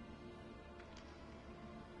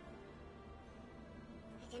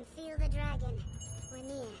 I can feel the dragon. We're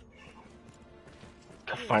near.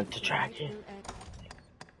 Confront the dragon.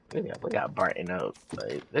 We got brighten up.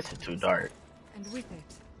 Like, this is too dark. And with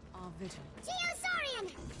it, our vision.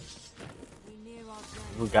 Geosaurian!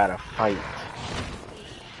 We gotta fight.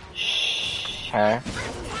 Shh, huh?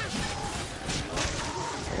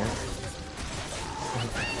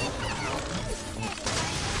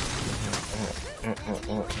 A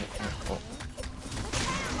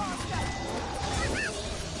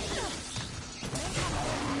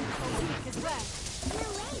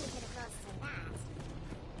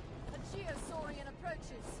Geosaurian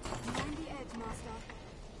approaches. Mind the edge, Master.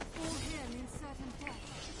 Fall here means certain death.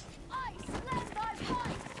 Ice, let thy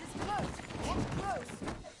fight! This close! What's close?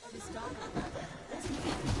 This dark.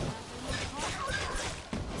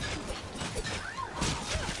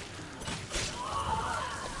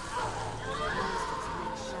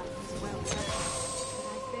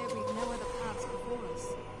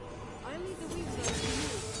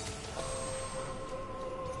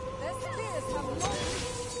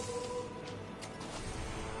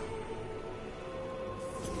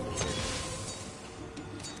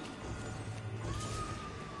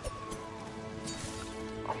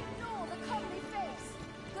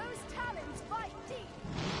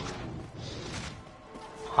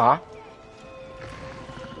 Huh?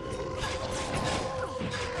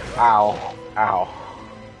 Ow. Ow.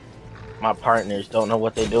 My partners don't know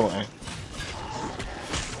what they're doing.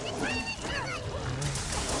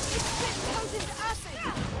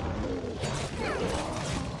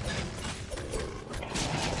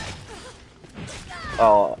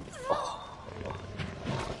 Oh.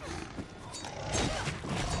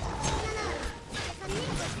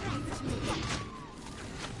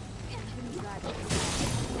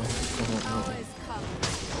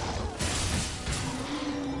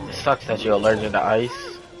 It sucks that you're allergic to ice.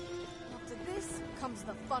 After this comes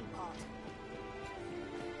the fun part.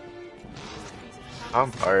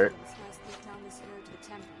 Fun part? Down this road to the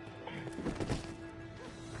temple.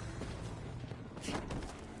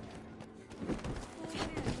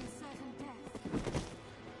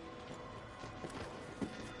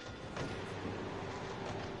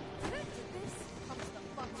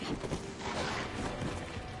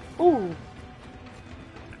 Ooh.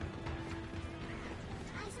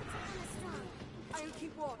 I'll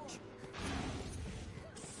keep watch.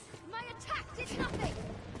 My attack did nothing.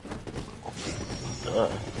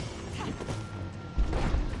 Ugh.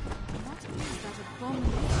 What is that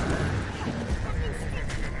abomination?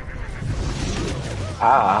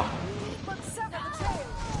 Ah. But sever the tail.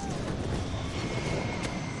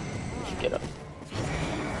 Get up.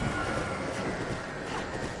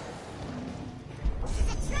 It's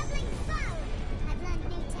a troubling foe. I've learned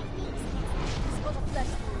new techniques against them. It's but a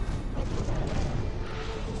flesh wound.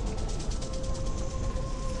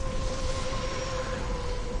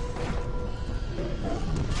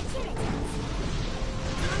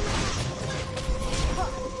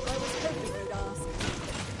 I was hoping you'd ask.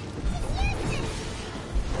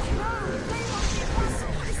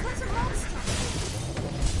 Is that a monster?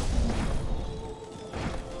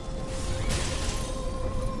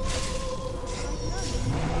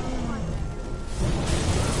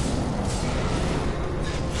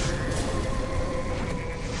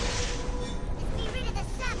 Be rid of the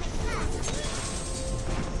serpent first.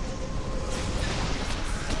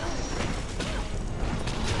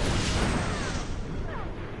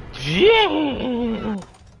 Yeah.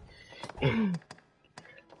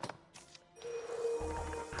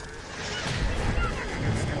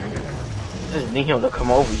 Just need him to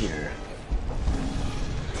come over here.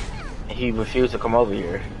 And he refused to come over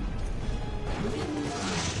here.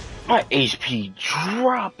 My HP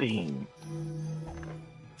dropping.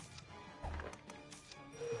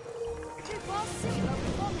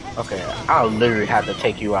 Okay, I'll literally have to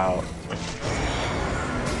take you out.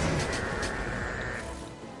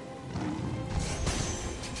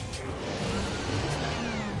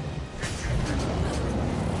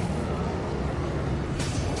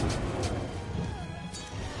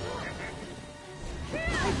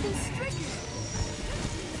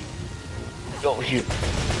 Yo, here.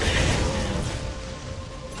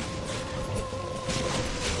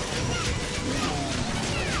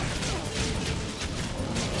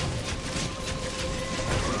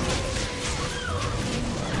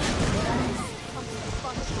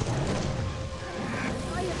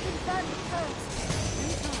 I have been badly hurt.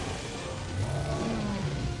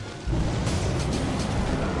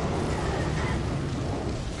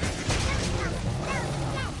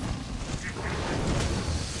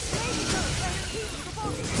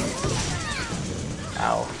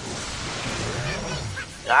 Ow.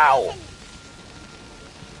 Ow.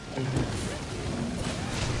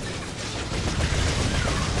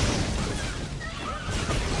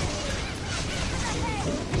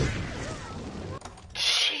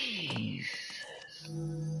 Jesus.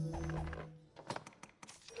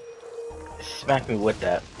 Smack me with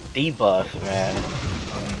that debuff, man.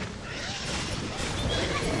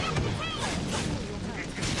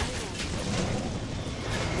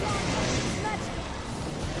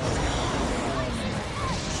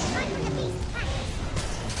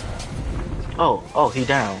 Oh, he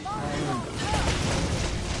down.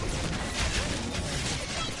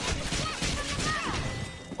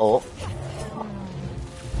 Oh.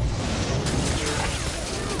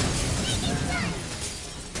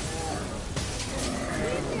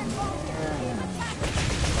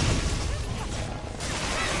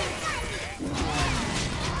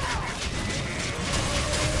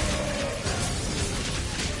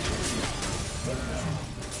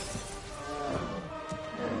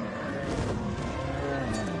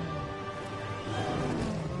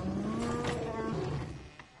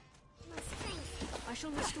 I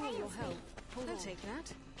shall restore your health. I'll take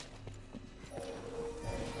that.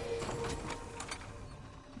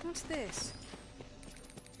 What's this?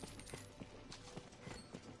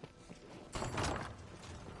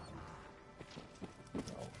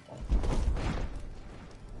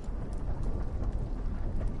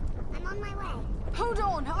 I'm on my way. Hold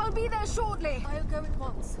on, I'll be there shortly. I'll go at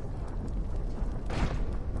once.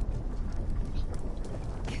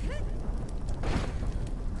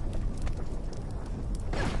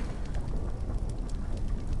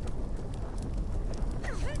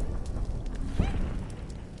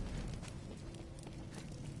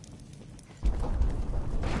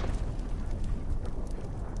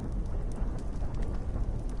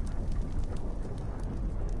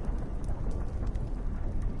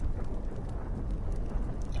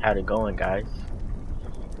 How's it going, guys?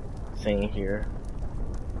 Sitting here,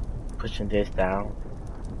 pushing this down.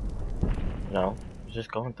 You know,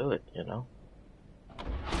 just going through it, you know.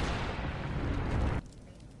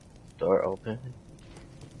 Door open.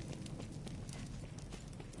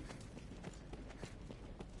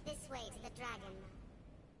 This way to the dragon.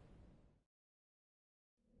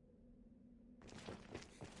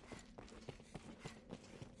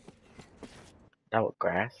 That was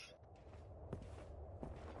grass.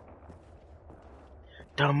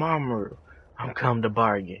 Dormammu, I'm come to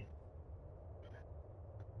bargain.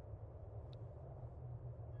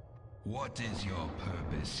 What is your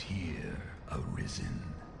purpose here, Arisen?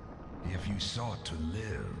 If you sought to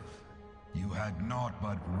live, you had naught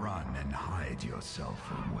but run and hide yourself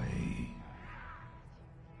away.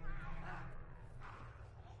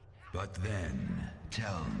 But then,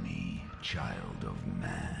 tell me, child of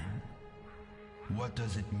man, what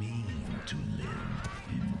does it mean to live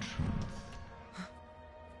in truth?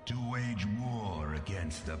 To wage war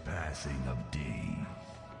against the passing of days.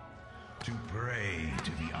 To pray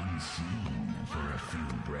to the unseen for a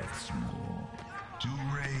few breaths more. To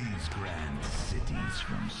raise grand cities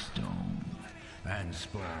from stone and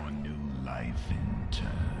spawn new life in turn.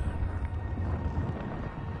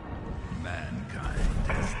 Mankind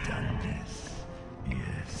has done this,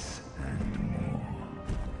 yes, and more.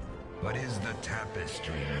 But is the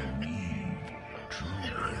tapestry you weave truly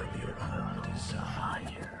of your own design?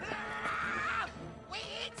 We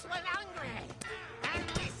eat when hungry, and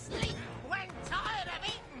we sleep when tired of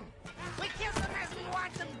eating. We kill them as we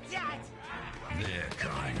want them dead. Their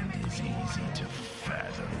kind is easy to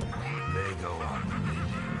fathom. They go on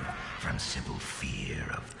living from simple fear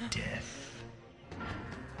of death.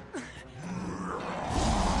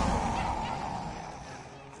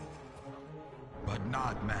 But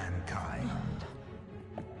not mankind.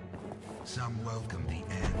 Some welcome the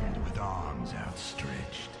end with arms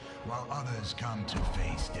outstretched, while others come to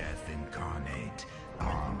face death incarnate,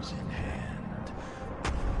 arms in hand.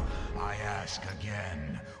 I ask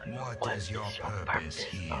again, what is your purpose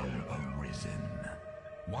here, Arisen?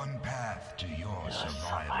 One path to your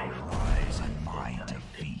survival lies in my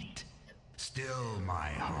defeat. Still my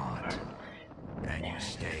heart, and you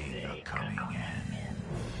stay the coming end.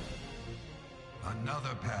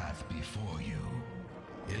 Another path before you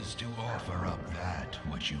is to offer up that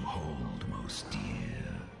which you hold most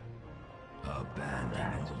dear.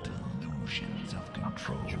 Abandon all delusions of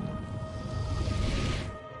control.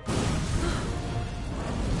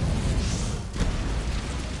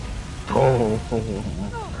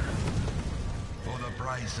 For the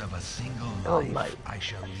price of a single life, I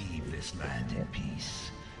shall leave this land in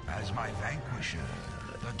peace. As my vanquisher,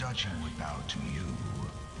 the duchy would bow to you.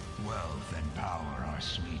 Wealth and power are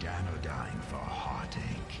sweet anodyne for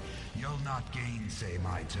heartache. You'll not gainsay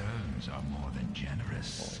my terms are more than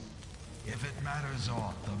generous. If it matters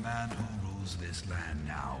aught, the man who rules this land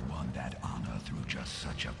now won that honor through just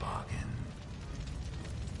such a bargain.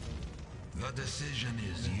 The decision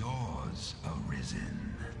is yours,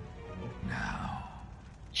 Arisen. Now,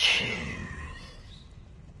 choose.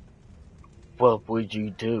 What would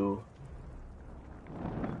you do?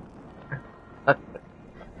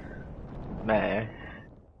 Man.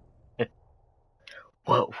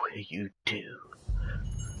 What will you do?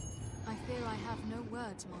 I fear I have no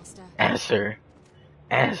words, Master.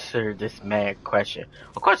 Answer this mad question.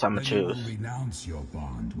 Of course I'm gonna choose. You will renounce your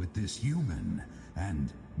bond with this human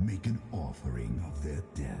and make an offering of their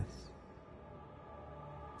death.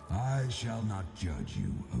 I shall not judge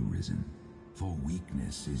you, Arisen, for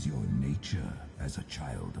weakness is your nature as a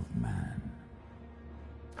child of man.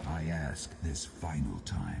 I ask this final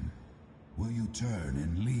time, will you turn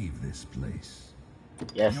and leave this place?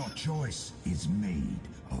 Yes. Your choice is made,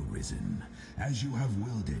 Arisen. As you have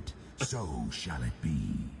willed it, so shall it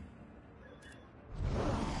be.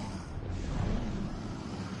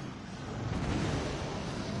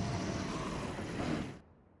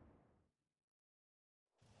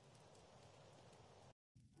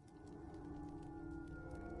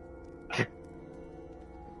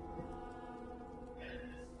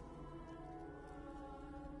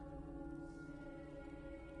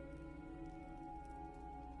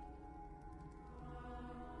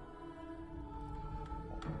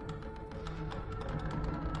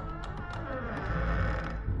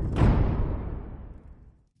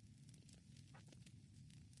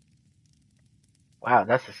 Wow,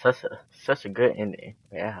 that's such a good ending.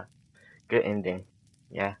 Yeah, good ending.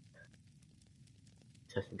 Yeah,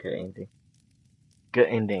 such a good ending. Good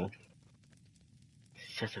ending.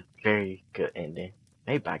 Such a very good ending.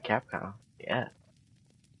 Made by Capcom. Yeah,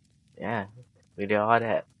 yeah. We did all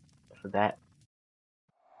that for that.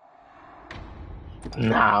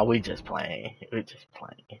 Nah, we just playing. We just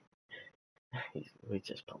playing. We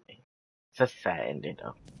just playing. It's a sad ending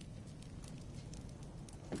though.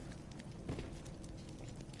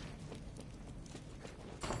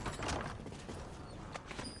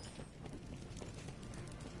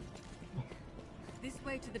 This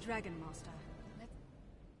way to the Dragon Master.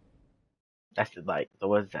 That's like, so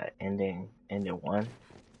what's that ending? Ending one?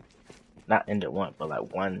 Not ending one, but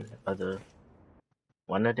like one of the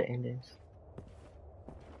endings.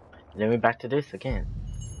 Then we back to this again.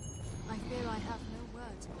 I fear I have no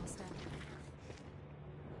words, Master.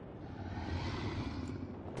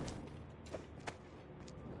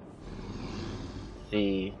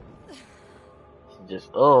 See, just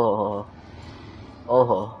oh.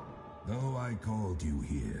 Though I called you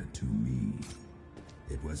here to me,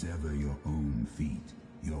 it was ever your own feet,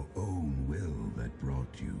 your own will that brought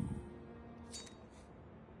you.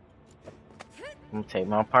 I'm gonna take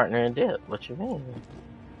my partner and dip. What you mean?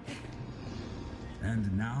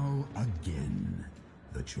 And now again,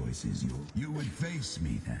 the choice is yours. You would face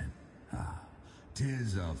me then. Ah,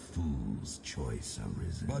 'tis a fool's choice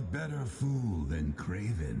arisen. But better fool than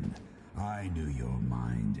craven. I knew your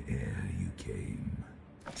mind ere you came.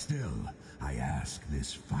 Still, I ask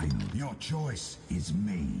this final. Your choice is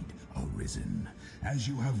made, arisen. As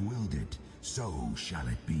you have willed it, so shall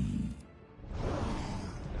it be.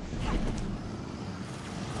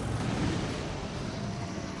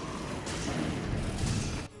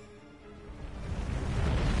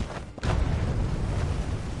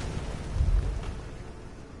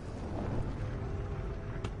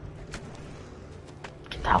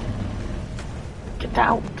 Get out. Get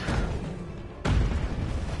out.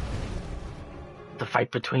 The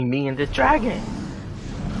fight between me and this dragon.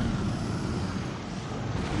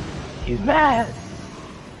 He's mad.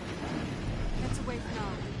 Let's away from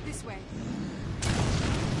now. This way.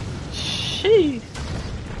 Jeez.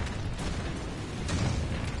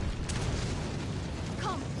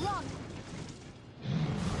 Come, run.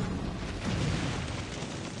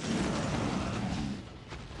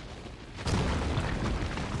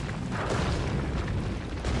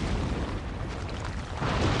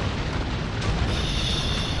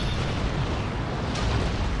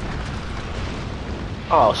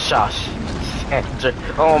 Oh, shush. Sandra.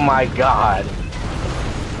 Oh my god.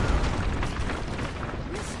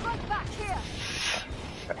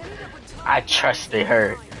 I trusted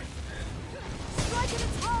her. Strike at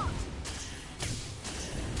its heart.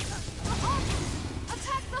 The heart.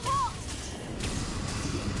 Attack the heart.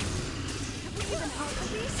 Have we even hurt the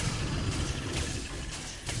beast?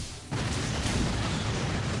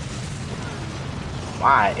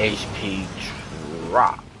 My HP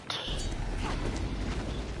dropped.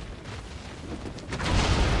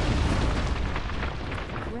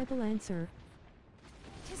 Rebel answer.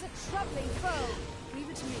 'Tis a troubling foe. Leave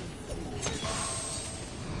it to me.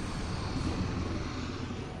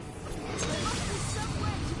 There must be some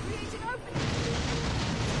way to create an opening.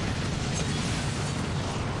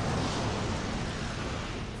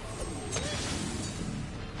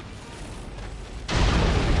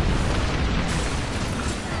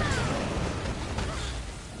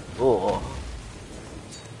 Oh.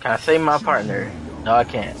 Can I save my partner? No, I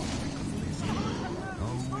can't.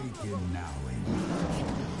 Awaken now and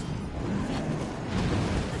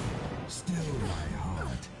still my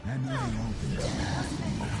heart and lay open the path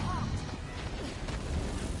beyond.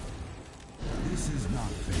 This is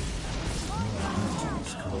not fate, nor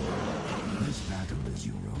duty's call. This battle is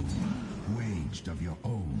your own, waged of your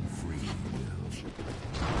own free will.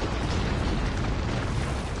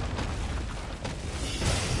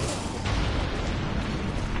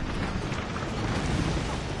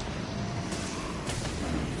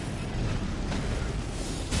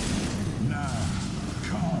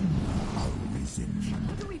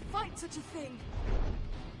 How do we fight such a thing?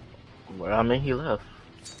 Well, I mean, he left.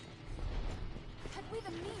 Had we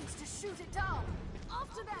the means to shoot it down?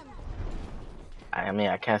 After them! I mean,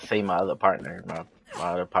 I can't save my other partner. My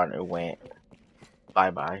other partner went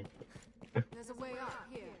bye-bye. There's a way up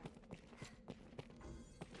here.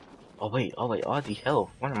 Oh wait, all the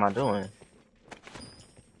health. What am I doing?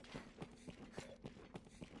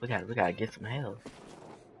 We gotta get some health.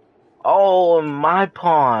 Oh, my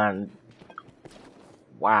pawn.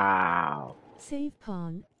 Wow. Save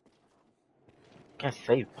pawn. Can't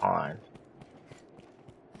save pawn.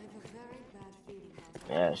 I have a very bad feeling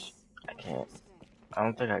about Yes, I can't. I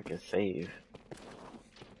don't think I can save.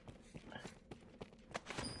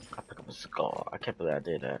 I pick up a skull. I can't believe I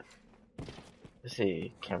did that. Let's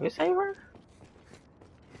see. Can we save her?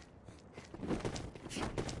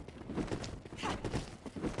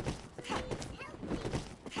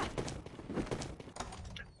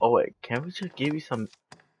 Oh wait, can we just give you some?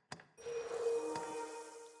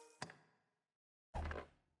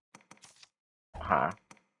 Huh?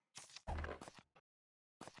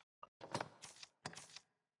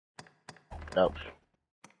 Nope.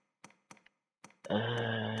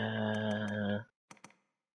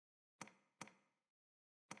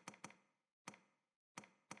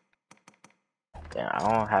 Yeah, I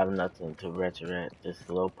don't have nothing to resurrect this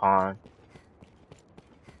little pawn.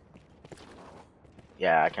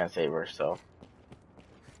 Yeah, I can't save her, so.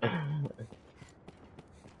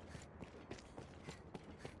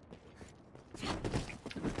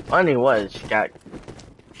 Funny was she got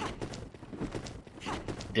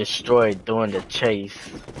destroyed during the chase.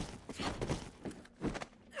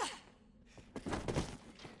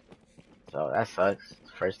 So that sucks.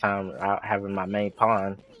 First time out having my main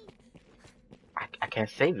pawn. I can't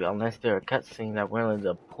save you unless there's a cutscene that's willing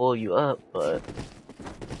to pull you up, but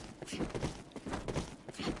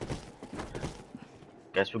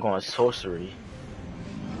guess we're going sorcery.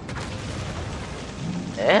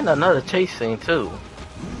 And another chase scene too.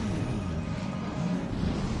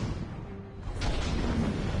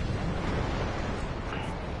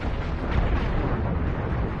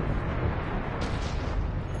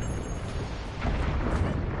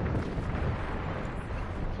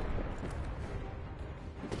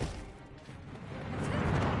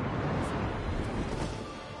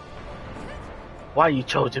 Why you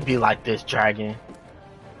chose to be like this, dragon?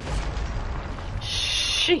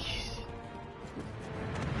 Sheesh.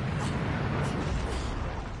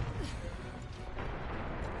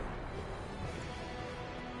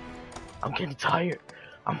 I'm getting tired.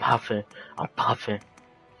 I'm huffing. I'm puffing.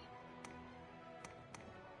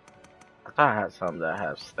 I thought I had something that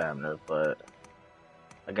have stamina, but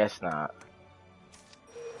I guess not.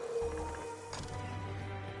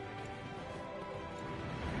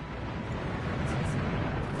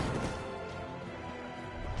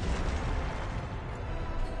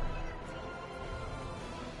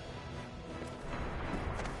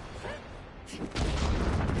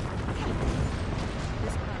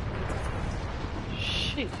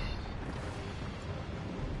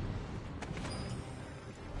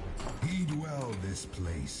 Heed well this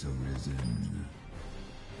place, Arisen.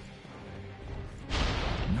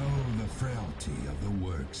 Know the frailty of the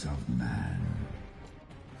works of man.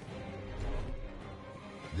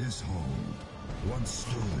 This hold once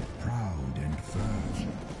stood proud and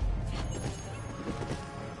firm.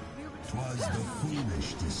 'Twas the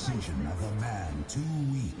foolish decision of a man too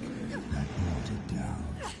weak that brought it down.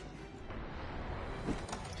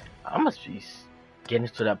 I must be getting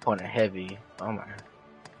to that point of heavy. Oh my.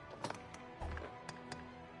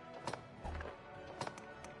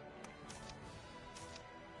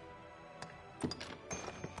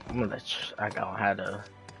 I'm gonna let you, I don't have to.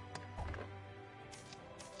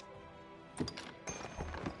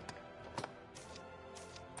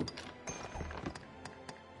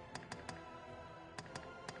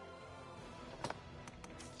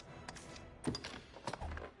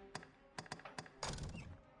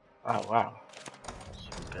 Oh wow.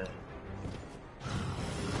 So good.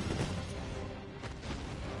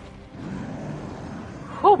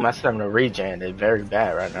 Whew, my stamina regen is very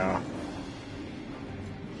bad right now.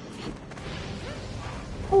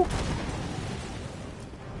 Whew.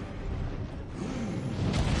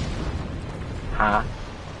 Huh?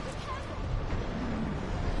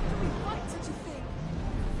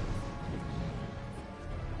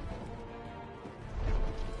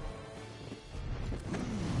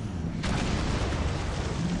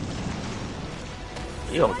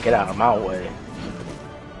 You don't get out of my way.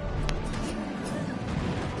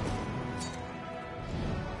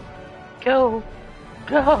 Go!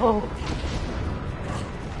 Go!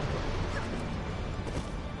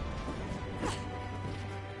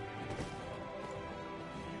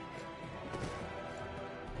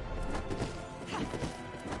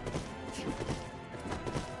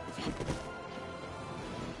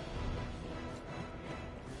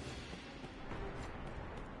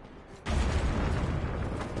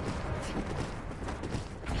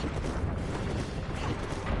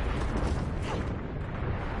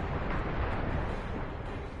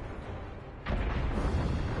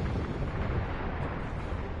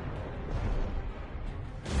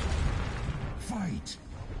 Fight!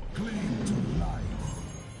 Cling to life!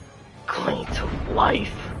 Cling to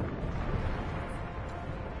life!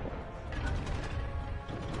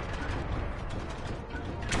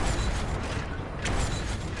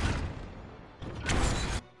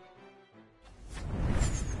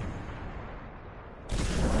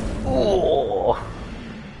 Oh,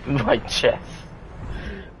 my chest.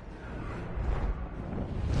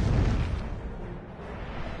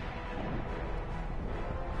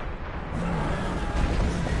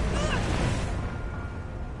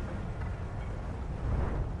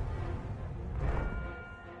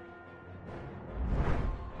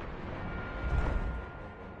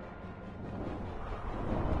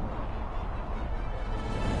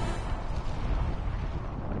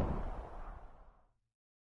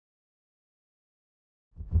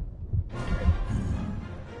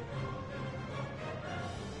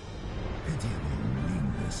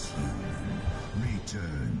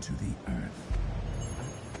 return to the earth.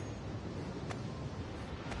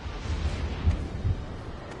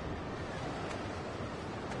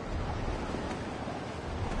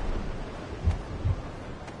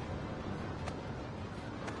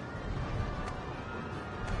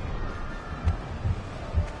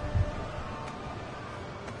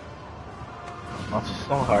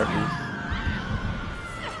 Some harpies.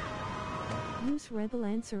 Use Rebel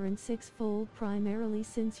Answer and sixfold primarily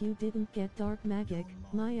since you didn't get Dark Magic,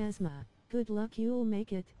 Miasma. Good luck, you'll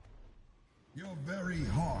make it. Your very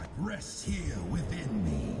heart rests here within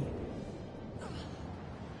me.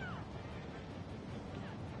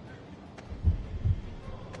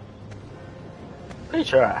 Pretty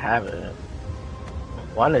sure I have it.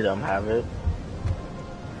 One of them have it.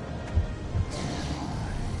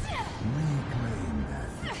 Reclaim that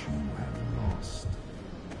which you have lost.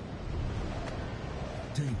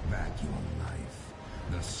 Take back your life,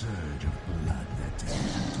 the surge of blood that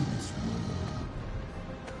entered into this world.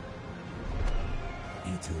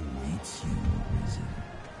 It awaits you, Arisen,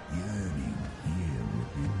 yearning here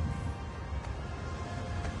within me.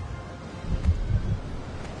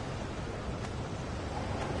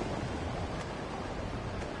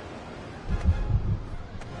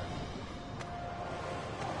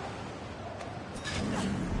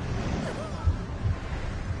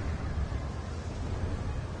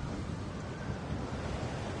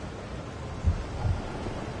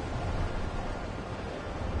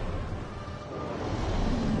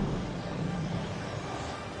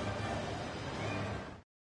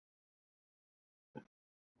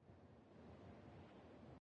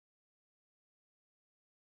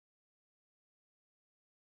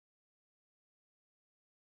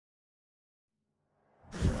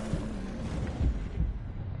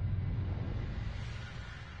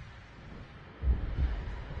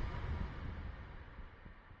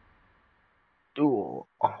 Duel.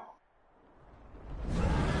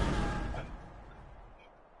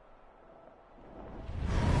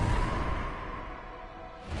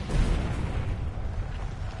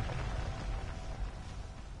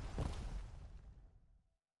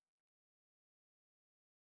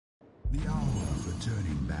 The hour for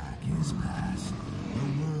turning back is past. The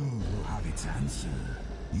world will have its answer.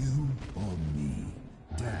 You or me.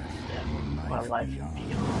 Death or life beyond.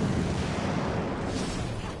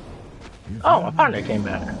 Oh, my partner came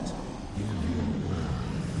back. Give your word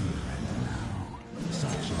here and now.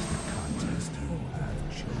 Such is the contest you have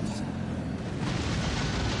chosen.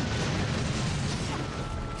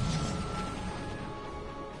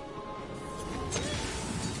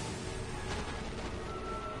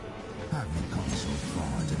 Have you come so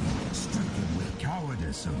far to be stricken with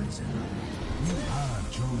cowardice, Arisen? You have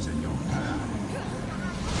chosen your path.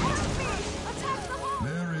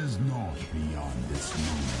 There is naught beyond this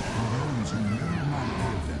moment for those who will not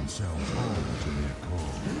give themselves over to their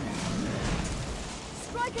cause.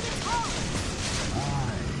 Strike at its heart!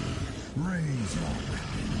 Aye, raise your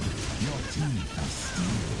weapon, your teeth of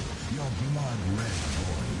steel, your blood-red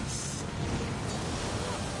voice.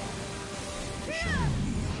 Show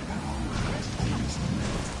me your power, Arisen.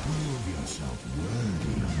 Prove yourself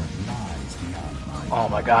worthy of what lies beyond my Oh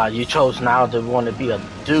my god, you chose now to want to be a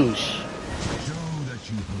douche.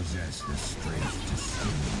 You possess the strength to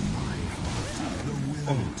steal my heart, the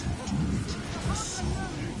will to do it, the soul.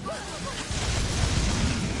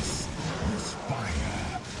 This fire,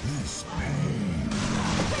 this pain.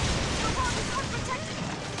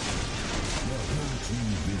 The hurt you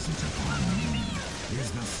visit upon me is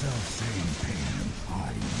the self-same pain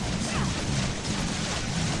I myself inflict.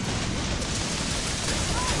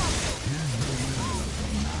 Is the will of the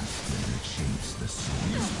master that shapes the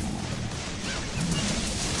soul's form.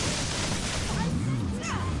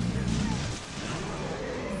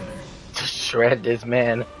 To shred this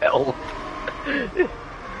man health.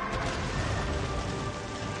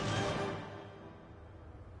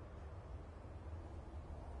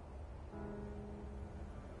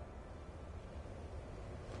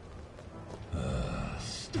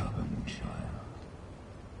 Stubborn child.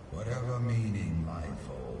 Whatever meaning life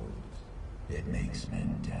holds, it makes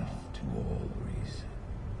men deaf to all reason.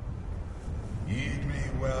 Heed me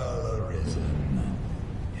well, Arisen.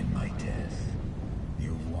 In my death,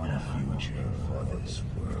 you've won a future for this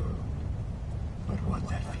world. But what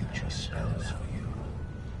that future spells for you,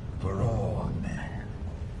 for all men,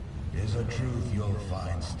 is a truth you'll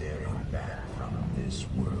find staring back from this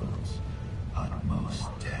world's utmost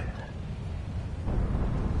depth.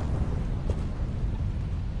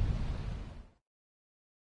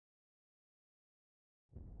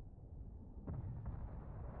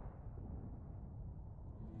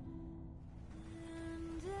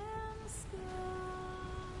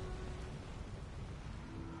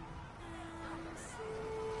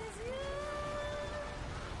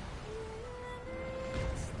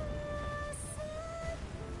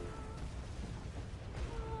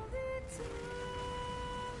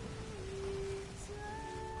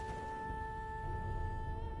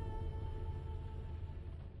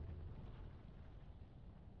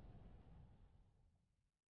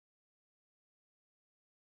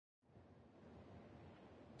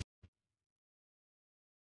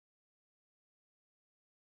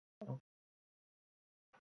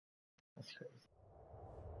 That's crazy.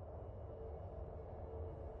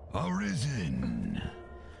 Arisen,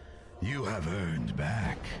 you have earned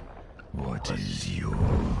back what is yours.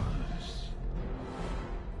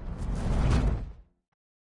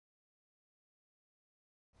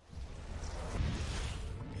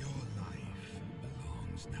 Your life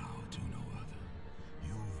belongs now to no other.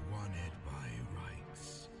 You've won it by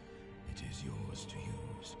rights. It is yours to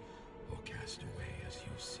use or cast away as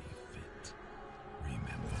you see fit.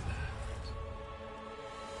 Remember that.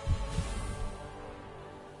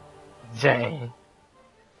 Dang.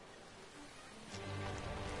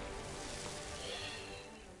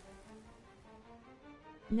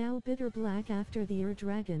 Now Bitter Black after the Ur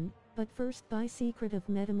Dragon, but first buy Secret of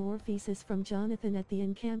Metamorphosis from Jonathan at the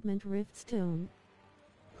Encampment Rift Stone.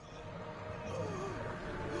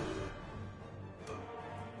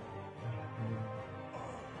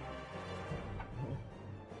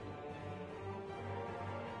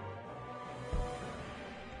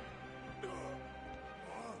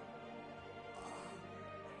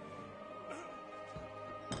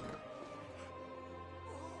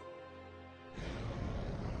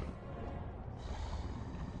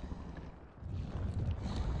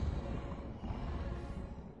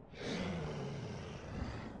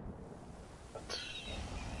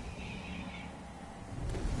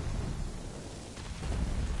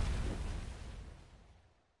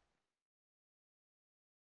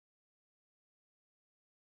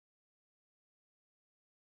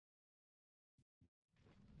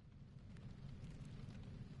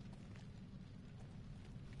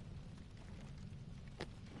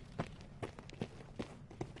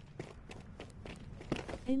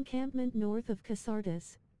 Encampment north of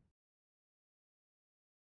Casardis.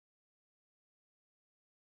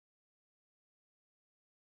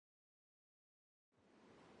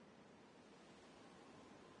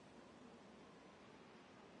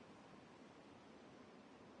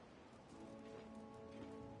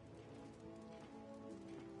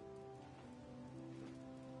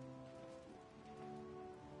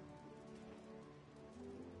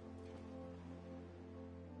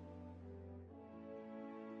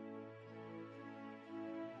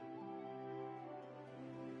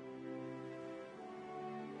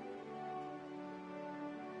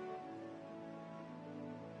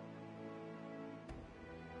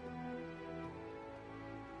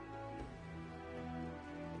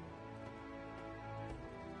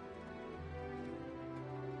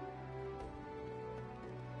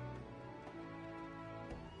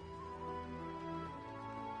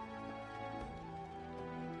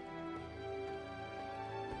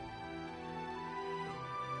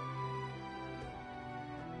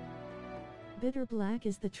 Bitter Black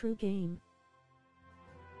is the true game.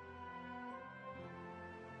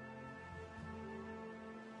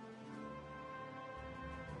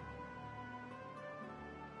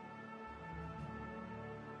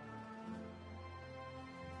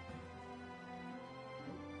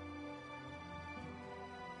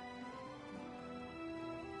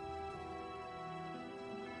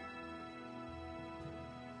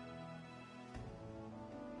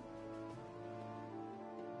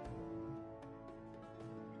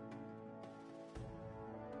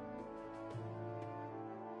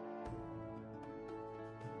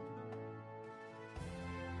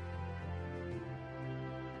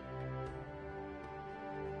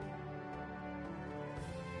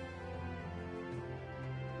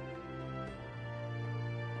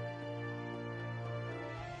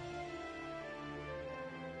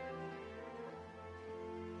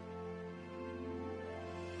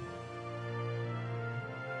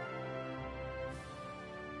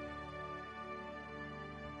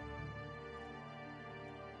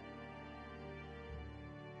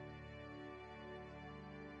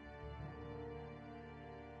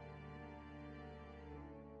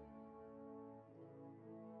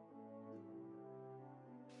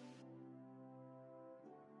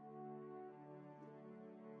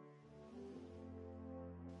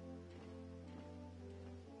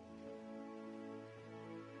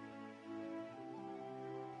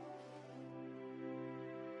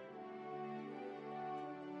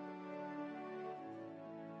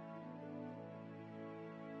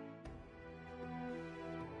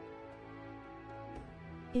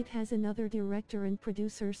 It has another director and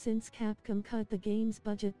producer since Capcom cut the game's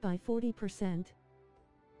budget by 40%.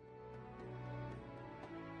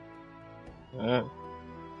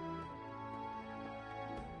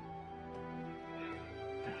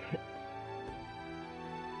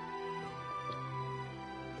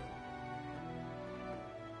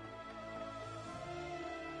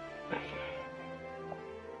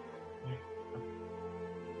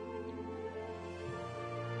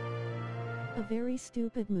 A very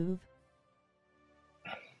stupid move.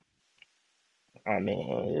 I mean,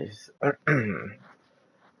 it's I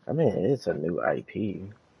mean, it's a new IP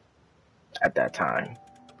at that time.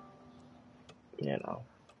 You know,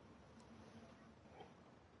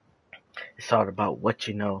 it's all about what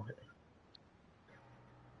you know,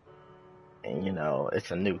 and you know,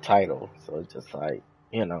 it's a new title, so it's just like,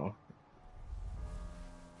 you know,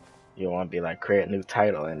 you want to be like create a new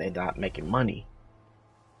title and they're not making money.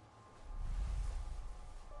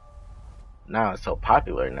 Now it's so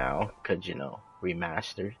popular now because, you know,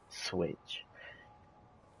 remastered, Switch,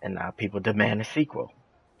 and now people demand a sequel.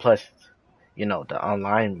 Plus, you know, the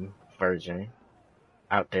online version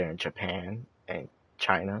out there in Japan and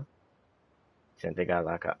China, since they got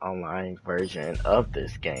like an online version of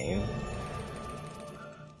this game,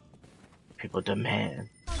 people demand.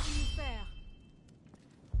 How do you fare?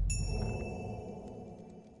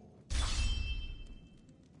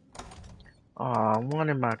 Oh, I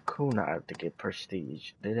wanted my kunai to get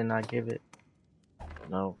prestige. Didn't I give it?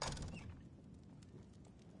 No.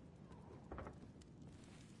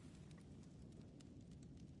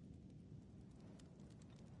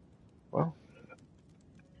 Well,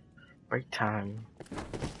 break time.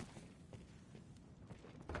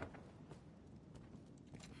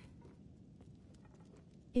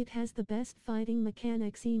 It has the best fighting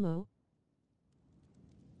mechanics, emo.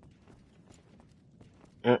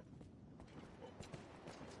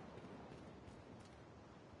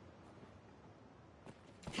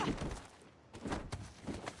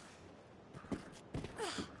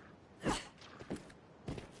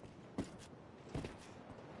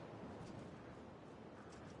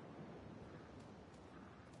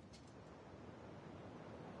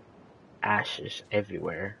 Ashes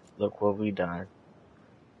everywhere. Look what we done.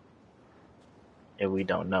 And we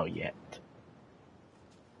don't know yet.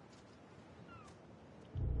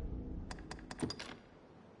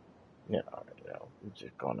 Yeah, we're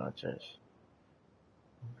just gonna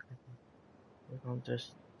we're gonna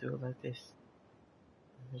just do it like this.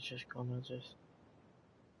 We're just gonna just,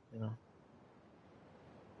 you know.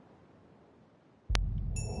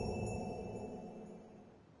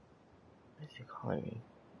 What's he calling me?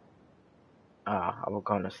 I'm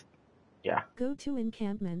gonna, yeah. Go to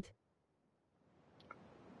encampment.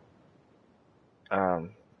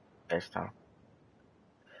 Next time.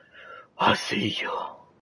 I'll see you.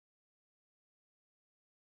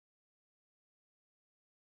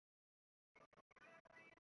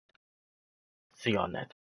 See you on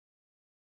that.